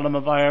 Oiseh Shalom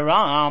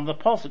Avayra. The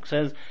Pasuk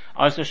says,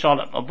 Oiseh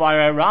Shalom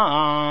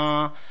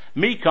Avayra.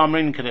 Mi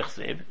Kamrin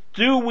Kedichsiv.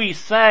 Do we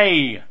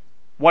say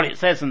what it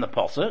says in the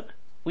Pasuk?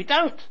 We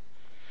don't.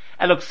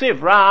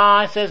 Eloksiv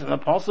Ra says in the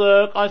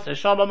Pasuk, Oiseh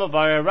Shalom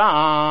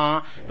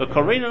Avayra. But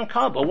Korin and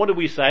Kabul, what do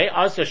we say?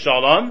 Oiseh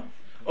Shalom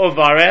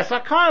Avayra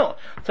Sakal.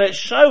 So it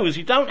shows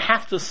you don't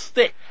have to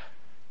stick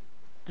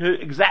the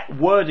exact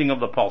wording of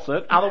the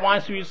Pasuk,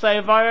 otherwise we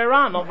say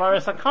Vayera, not Vayera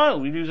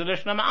Sakal. We use a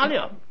Lishna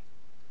Ma'alya.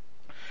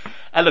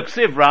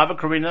 Eloksiv Rava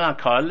Karina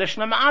Nakal,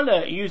 Lishna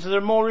Ma'alya uses a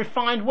more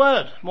refined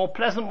word, more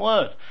pleasant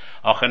word.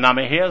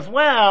 Ochanami here as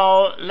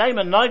well,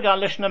 Lema Naga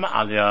Lishna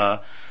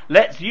Ma'alya.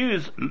 Let's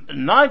use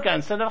Naga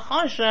instead of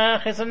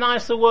Chashach. It's a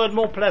nicer word,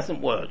 more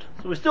pleasant word.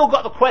 So we've still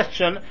got the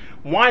question,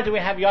 why do we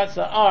have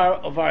Yatza Ar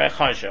or Vayera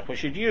Chashach? We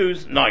should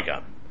use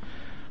Naga.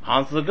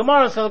 Answer the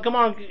Gemara, so the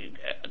Gemara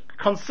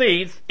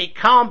concedes it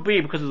can't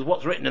be because of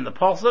what's written in the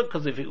Pasuk,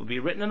 because if it would be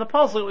written in the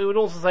Pasuk, we would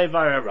also say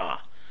Vayera.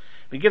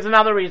 He gives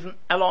another reason.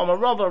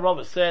 Elohim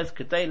Rava says,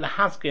 Kedei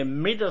lahaske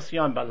midas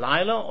yom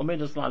balayla or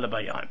midas layla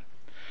bayom.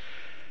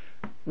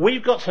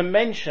 We've got to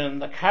mention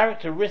the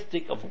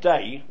characteristic of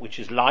day, which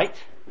is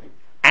light,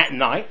 at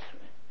night,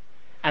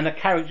 and the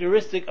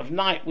characteristic of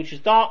night, which is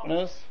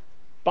darkness,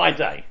 by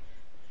day.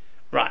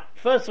 Right.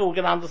 First of all, we're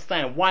going to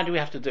understand why do we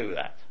have to do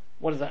that?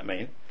 What does that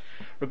mean?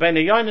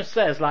 Rabbeinu Yonah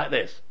says like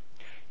this.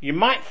 You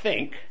might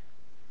think,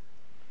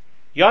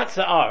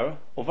 Yatza'ar,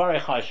 or Varei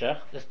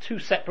Chashach, there's two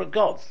separate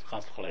gods,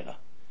 Chas Cholila.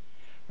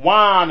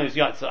 One is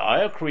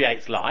Yatza'ar, who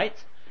creates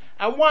light,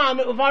 and one,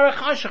 Varei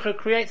Chashach, who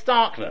creates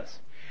darkness.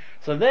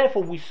 So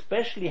therefore we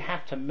specially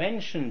have to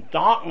mention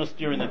darkness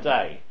during the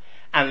day,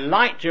 and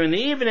light during the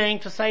evening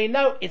to say,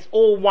 no, it's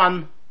all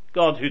one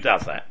God who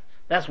does that.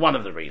 That's one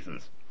of the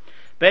reasons.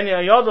 Ben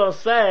Yodo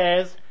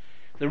says,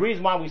 the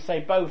reason why we say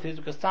both is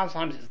because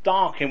sometimes it's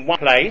dark in one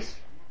place,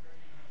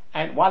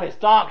 and while it's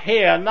dark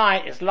here at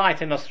night, it's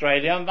light in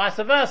Australia, and vice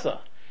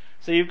versa.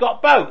 So you've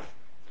got both.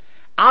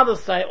 Others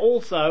say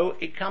also,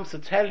 it comes to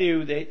tell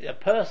you that a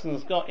person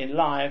has got in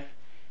life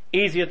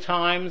easier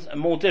times and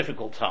more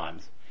difficult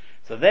times.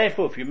 So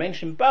therefore, if you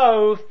mention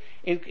both,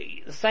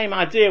 the same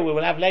idea we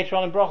will have later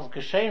on in Berochos,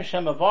 Kashem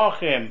Shem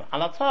Avarchim,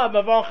 Alatah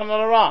Avarchim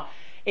Alara.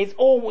 It's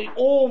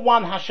all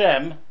one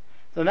Hashem,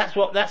 so that's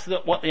what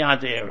the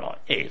idea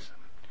is.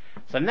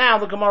 So now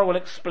the Gemara will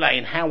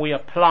explain how we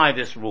apply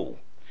this rule.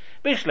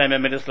 As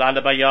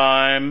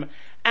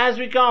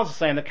regards to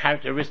saying the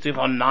characteristic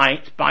on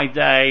night, by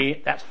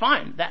day, that's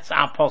fine. That's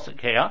our posuk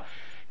here.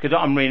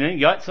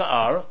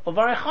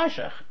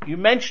 You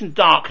mentioned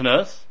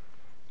darkness,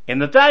 in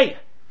the day.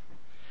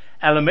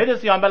 Where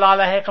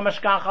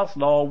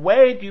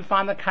do you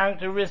find the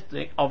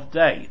characteristic of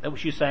day, that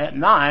which you say at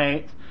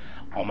night?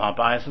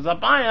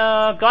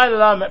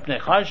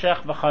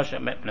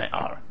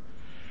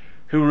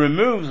 Who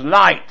removes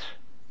light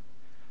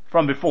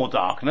from before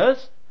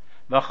darkness,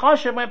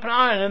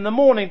 and in the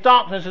morning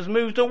darkness is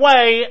moved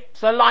away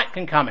so light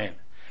can come in.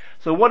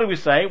 So what do we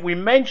say? We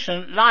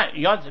mention light,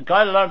 which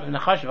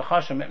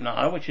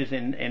is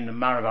in the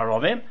Marav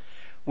Arovim.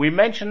 We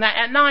mention that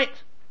at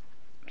night.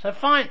 So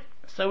fine.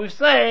 So we're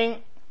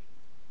saying,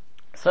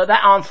 so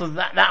that answers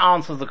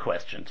the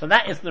question. So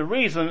that is the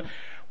reason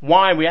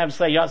why we have to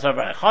say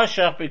Yatzav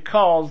Choshech,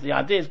 because the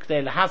idea is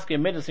K'dei L'Haskeh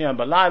Midas Yom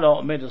B'Layla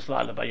or Midas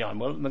Layla B'Yom.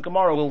 Well, the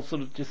Gemara will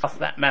sort of discuss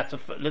that matter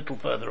a little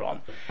further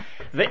on.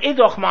 The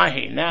Idoch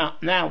Mahi. Now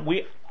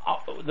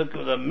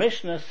the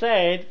Mishnah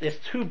said there's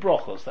two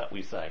brachos that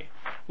we say.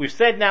 We've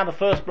said now the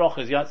first bracha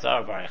is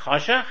Yatzav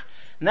Choshech.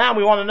 Now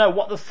we want to know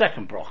what the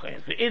second bracha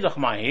is. The Idoch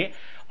Mahi.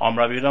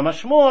 Rabbi Yehuda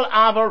Mashmuel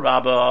Ava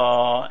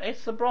Rabba.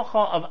 It's the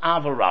bracha of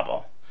Ava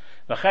Rabba.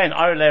 V'chein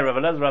Arle Rabbi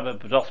Lezer Rabbi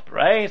Pedos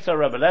Berei. So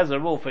Rabbi Lezer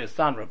rule for his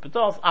son Rabbi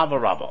Pedos Ava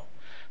Rabba.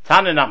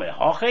 Tanin Name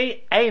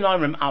Hochi Ein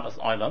Oimrim Avas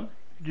Olam.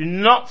 Do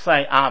not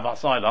say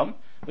Avas Olam.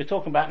 We're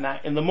talking about now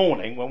in the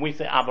morning when we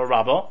say Ava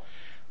Rabba.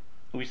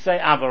 We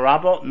say Ava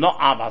Rabba, not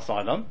Avas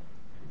Olam.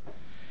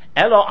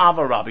 Elo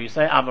Ava Rabba. You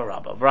say Ava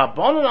Rabba.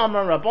 Rabbanon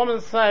Amram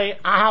Rabbanon say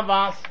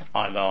Avas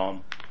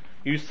Olam.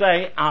 You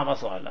say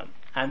Avas Olam.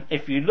 And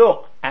if you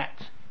look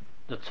at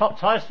the top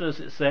Tosfos,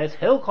 it says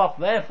Hilkoch,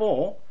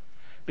 therefore,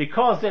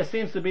 because there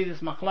seems to be this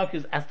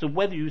machlokes as to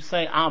whether you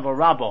say Ava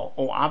Rabba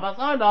or Avas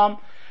Olam,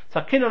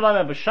 Takin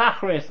Olam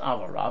b'Shachris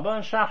Ava Rabba,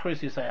 and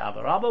Shachris you say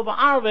Ava Rabba, but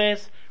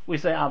Arvis we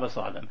say Avas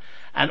Olam.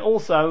 And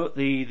also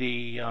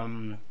the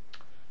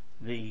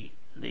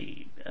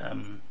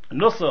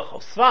Nusach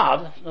of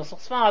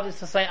Sfard is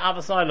to say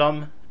Avas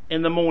Olam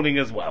in the morning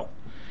as well.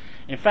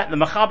 In fact, the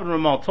Mechaber and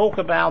Ramah talk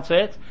about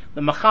it. The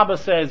Mechaber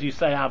says you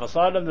say Avas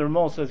Olam, the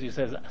Ramah says you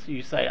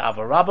say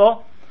Ava Rabba,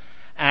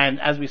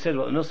 and as we said,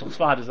 what the Nusach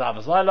Sfard is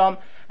Avas Olam,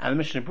 and the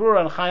Mishnah Brura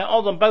and Chaya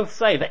Odom both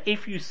say that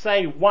if you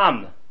say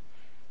one,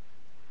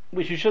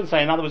 which you shouldn't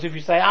say, in other words, if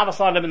you say Avas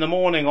Olam in the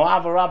morning or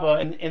Ava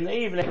Rabba in the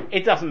evening,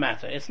 it doesn't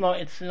matter. It's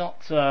not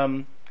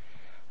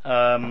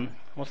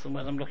what's the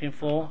word I'm looking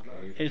for?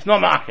 It's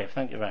not ma'akev,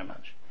 thank you very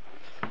much.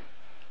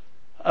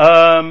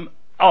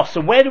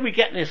 So where do we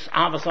get this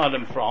Avas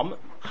Olam from?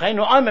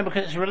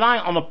 Because it's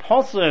relying on a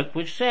posuk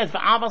which says,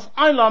 V'Avas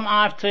Olam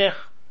Avtich.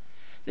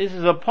 This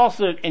is a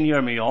posuk in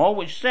Yirmiyahu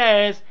which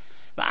says,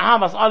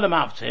 V'Avas Olam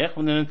Avtich,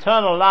 with an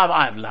eternal love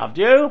I have loved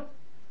you.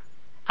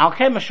 Al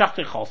Ken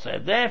Meshachti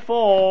Chesed.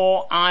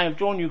 Therefore I have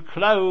drawn you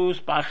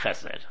close by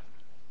Chesed.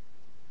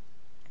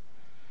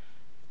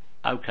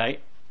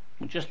 Okay.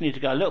 We just need to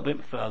go a little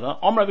bit further.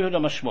 Rabbi Yehuda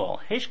Mashmuel,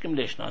 Hishkim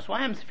Lishnos.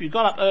 What happens if you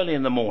got up early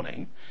in the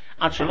morning,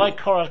 Achalai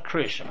Korah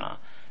Kriya Shema,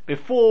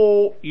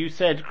 before you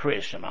said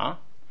Kriya Shema,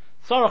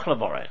 Tzorach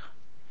Levorech,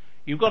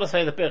 you've got to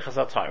say the Birchas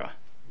HaTorah.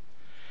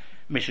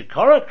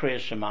 Mishakora Kriya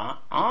Shema,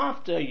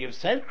 after you've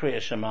said Kriya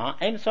Shema,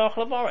 Ein Tzorach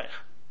Levorech.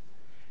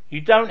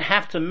 You don't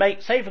have to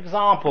make, say for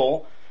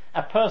example,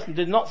 a person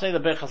did not say the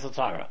Birchas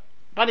HaTorah,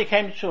 but he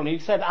came to shul and he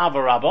said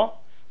Ava Rabba,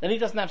 then he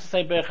doesn't have to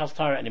say Birchas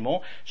Torah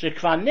anymore.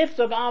 Shekvar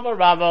nifta b'Ava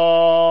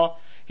Rabba.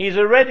 He's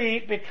already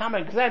become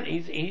exempt.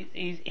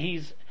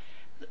 He's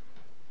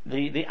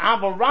the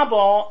Ava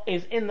Rabba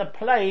is in the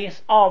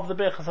place of the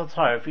Birchas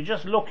Torah. If you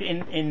just look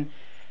in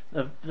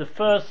the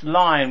first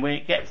line where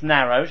it gets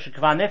narrow,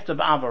 Shekvar nifta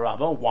b'Ava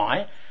Rabba.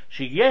 Why?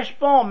 Sheyesh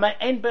bo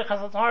me'en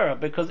Birchas Torah,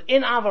 because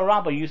in Ava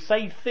Rabba you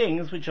say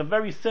things which are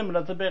very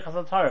similar to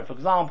Birchas Torah. For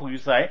example, you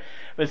say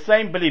the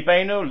same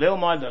Bilibenu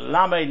Lilmai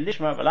Lame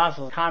Lishma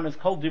Velasas Kaimis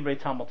Kol Divrei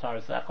Talmud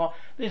Torah Secho.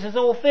 This is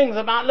all things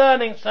about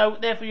learning, so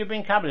therefore you've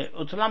been Kabbalah.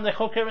 Utalam de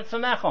Choker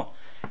Etzanecho.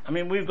 I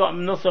mean, we've got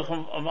Nusach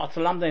of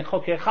Utalam de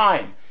Choker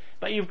Chaim,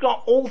 but you've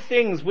got all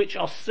things which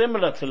are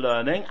similar to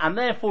learning, and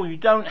therefore you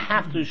don't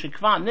have to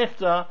Shekvar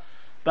Nifta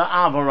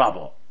Ba'Ava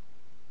Rabba.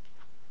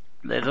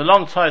 There's a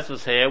long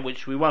Tosfos here,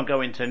 which we won't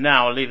go into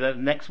now. I'll leave that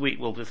next week.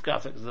 We'll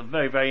discuss it. It's a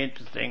very, very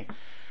interesting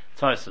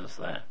Tosfos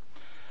there.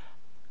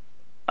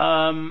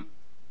 Shall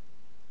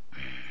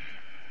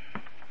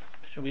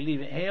we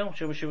leave it here?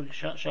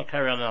 Shall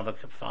carry on another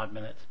 5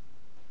 minutes?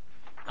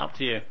 Up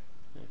to you.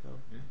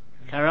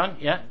 Carry on?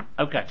 Yeah?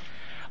 Okay.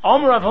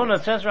 Rav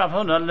Huna, says Rav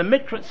Huna, the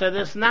Mikrat said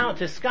there's now a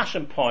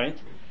discussion point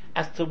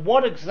as to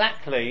what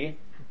exactly,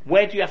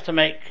 where do you have to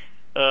make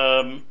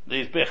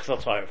these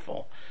Birchas Torah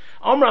for?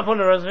 If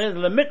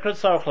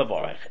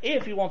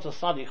you want to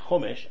study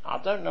Chumash, I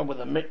don't know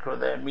whether Mikra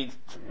there means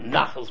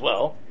Nach as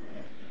well,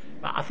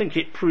 but I think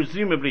it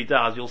presumably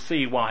does. You'll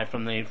see why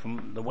from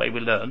the way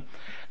we learn.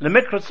 You're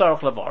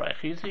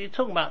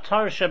talking about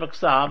Torah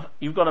Shebaksav,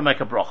 you've got to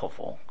make a bracha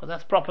for, because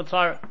that's proper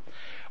Torah.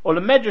 Or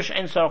the Medrash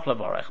en Sarach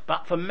Levorech.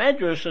 But for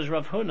Medrash, as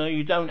Rav Huna,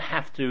 you don't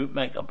have to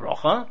make a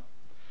bracha.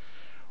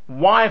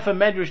 Why for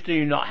Medrash do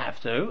you not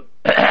have to?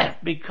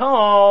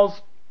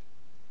 Because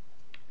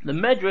the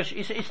Medrash,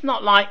 it's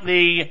not like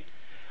the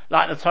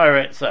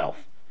Torah itself.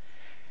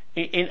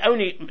 in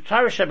only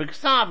Torah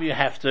Shebeksav you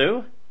have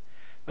to,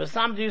 but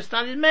somebody who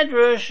studies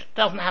Medrash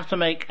doesn't have to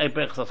make a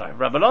Birchas HaTorah.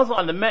 Rabbi Loza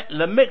on the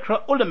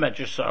Mikra or the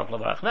Medrash Sorach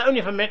Levarech. Not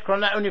only for Mikra,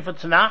 not only for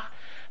Tanakh,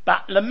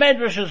 but the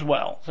Medrash as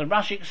well. So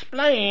Rashi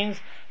explains,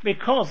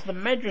 because the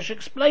Medrash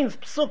explains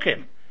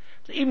Psukim.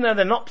 So even though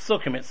they're not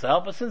Psukim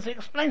itself, but since it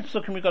explains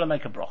Psukim, you've got to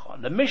make a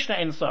bracha. The Mishnah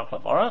in Sorach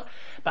Levarech,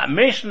 but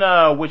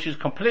Mishnah, which is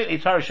completely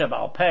Torah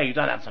Sheba'al Peh, you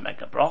don't have to make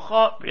a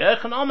bracha.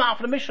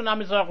 After the Mishnah in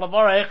Sorach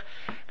Levarech,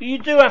 you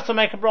do have to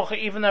make a bracha,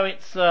 even though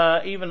it's,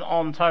 even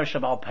on Torah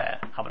Sheba'al Peh.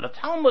 However, the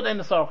Talmud in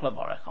the Sorach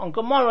Levarech, on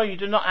Gemara, you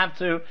do not have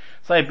to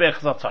say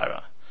Birchas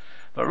HaTorah.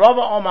 But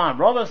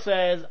Rava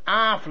says,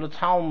 after the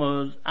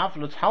Talmud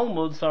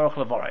Sorach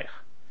Levarech.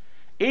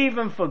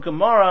 Even for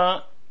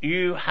Gemara,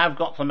 you have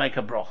got to make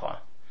a bracha.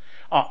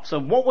 So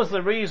what was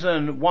the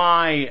reason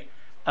why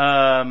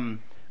Rabbi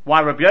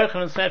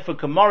Yochanan said for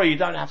Gemara you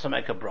don't have to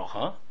make a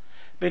bracha?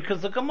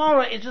 Because the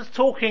Gemara is just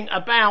talking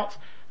about,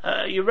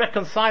 you're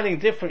reconciling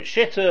different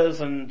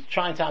shitters and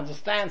trying to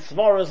understand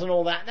svaras and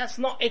all that. That's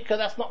not Ikka,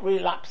 that's not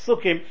really like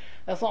Psukim,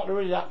 that's not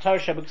really like Torah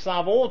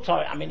Shebeksav or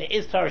Torah, I mean it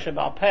is Torah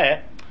Sheba'al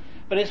Peh,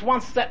 but it's one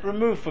step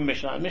removed from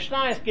Mishnah.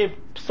 Mishnayos give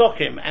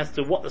psukim as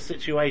to what the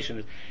situation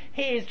is.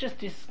 Here is just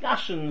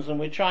discussions, and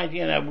we're trying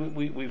to,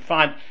 we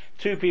find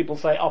two people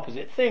say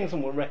opposite things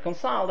and we'll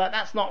reconcile that.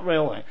 That's not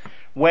real.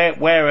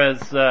 Whereas,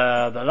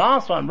 the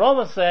last one,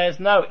 Rava says,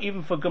 no,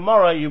 even for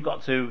Gemara you've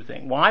got to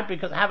think. Why?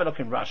 Because have a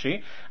look in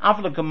Rashi.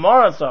 After the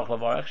Gemara Sorach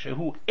Levarech,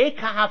 who Ikka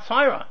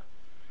HaTorah.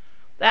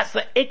 That's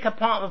the Ikka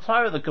part of the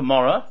Torah, the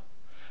Gemara.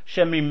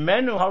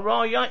 Shemimenu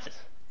hara yotzes.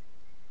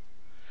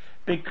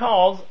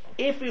 Because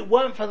if it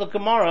weren't for the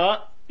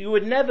Gemara, you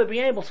would never be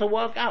able to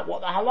work out what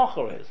the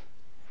halacha is.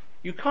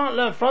 You can't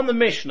learn from the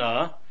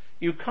Mishnah,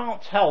 you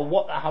can't tell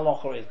what the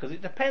halacha is, because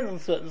it depends on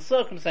certain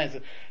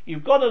circumstances.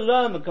 You've got to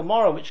learn the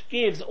Gemara, which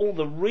gives all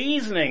the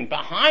reasoning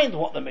behind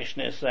what the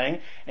Mishnah is saying,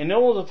 in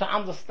order to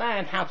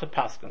understand how to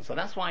paskin. So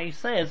that's why he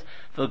says,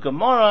 for the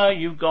Gemara,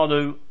 you've got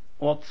to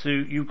say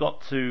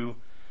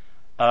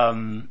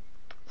Birchas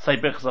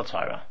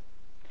HaTorah.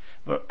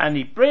 And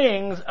he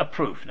brings a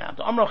proof now.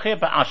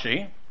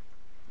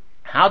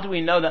 How do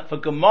we know that for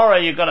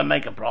Gemara you've got to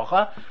make a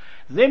bracha?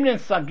 Zimlin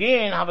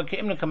Sagin have a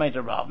Ki'imna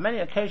Kameda Rav. Many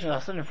occasions I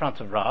sit in front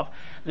of Rav.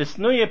 This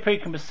Nuya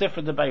Pirkin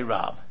Besifra Debay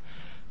Rav.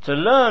 To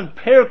learn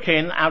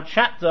Pirkin, our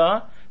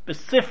chapter,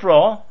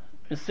 Besifra,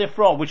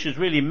 which is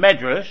really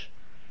Medrash,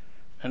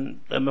 and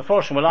the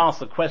Meforshim will ask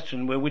the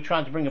question where we're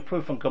trying to bring a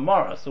proof on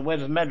Gemara, so where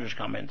does Medrash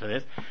come into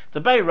this?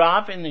 Debay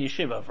Rav in the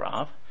Yeshiva of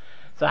Rav.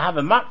 So have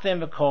a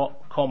makdim called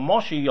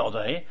Moshe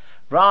Yodeh.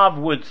 Rav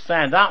would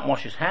stand up,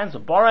 wash his hands, a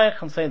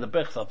borech, and say the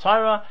Birchas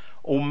HaTorah,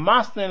 or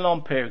masnin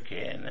lom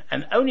pirkin,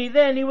 and only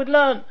then he would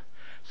learn.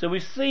 So we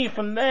see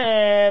from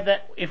there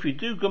that if you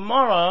do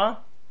Gemara,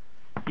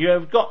 you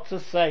have got to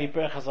say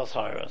Birchas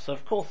HaTorah. So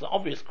of course the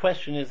obvious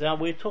question is,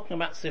 we're talking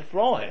about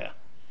Sifra here.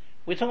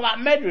 We're talking about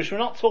Medrash, we're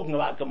not talking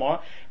about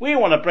Gemara. We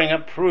want to bring a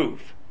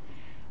proof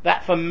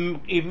that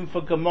even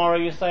for Gemara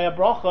you say a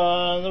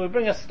bracha, and then we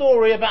bring a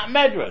story about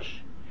Medrash.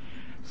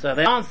 So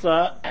the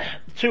answer,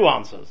 two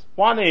answers.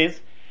 One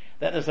is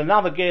that there's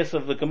another guess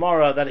of the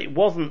Gemara that it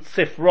wasn't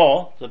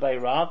Sifra, the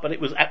Beirav, but it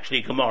was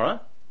actually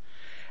Gemara.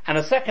 And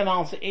the second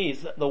answer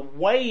is that the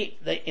way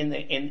they, in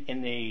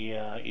the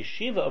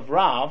yeshiva of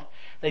Rav,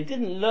 they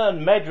didn't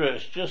learn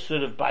Medrash just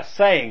sort of by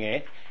saying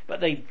it, but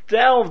they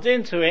delved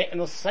into it in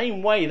the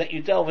same way that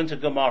you delve into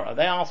Gemara.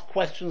 They asked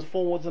questions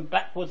forwards and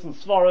backwards and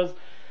svaras,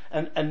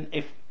 and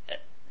if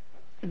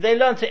they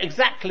learnt it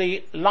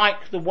exactly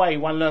like the way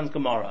one learns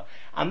Gemara.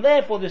 And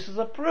therefore this is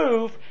a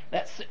proof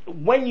that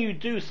when you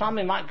do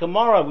something like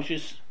Gemara, which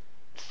is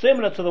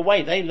similar to the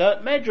way they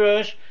learnt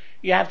Medrash,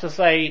 you have to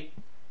say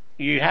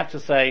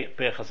Birchas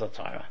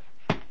HaTorah.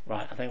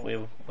 Right, I think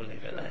we'll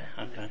leave it there.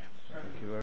 Okay.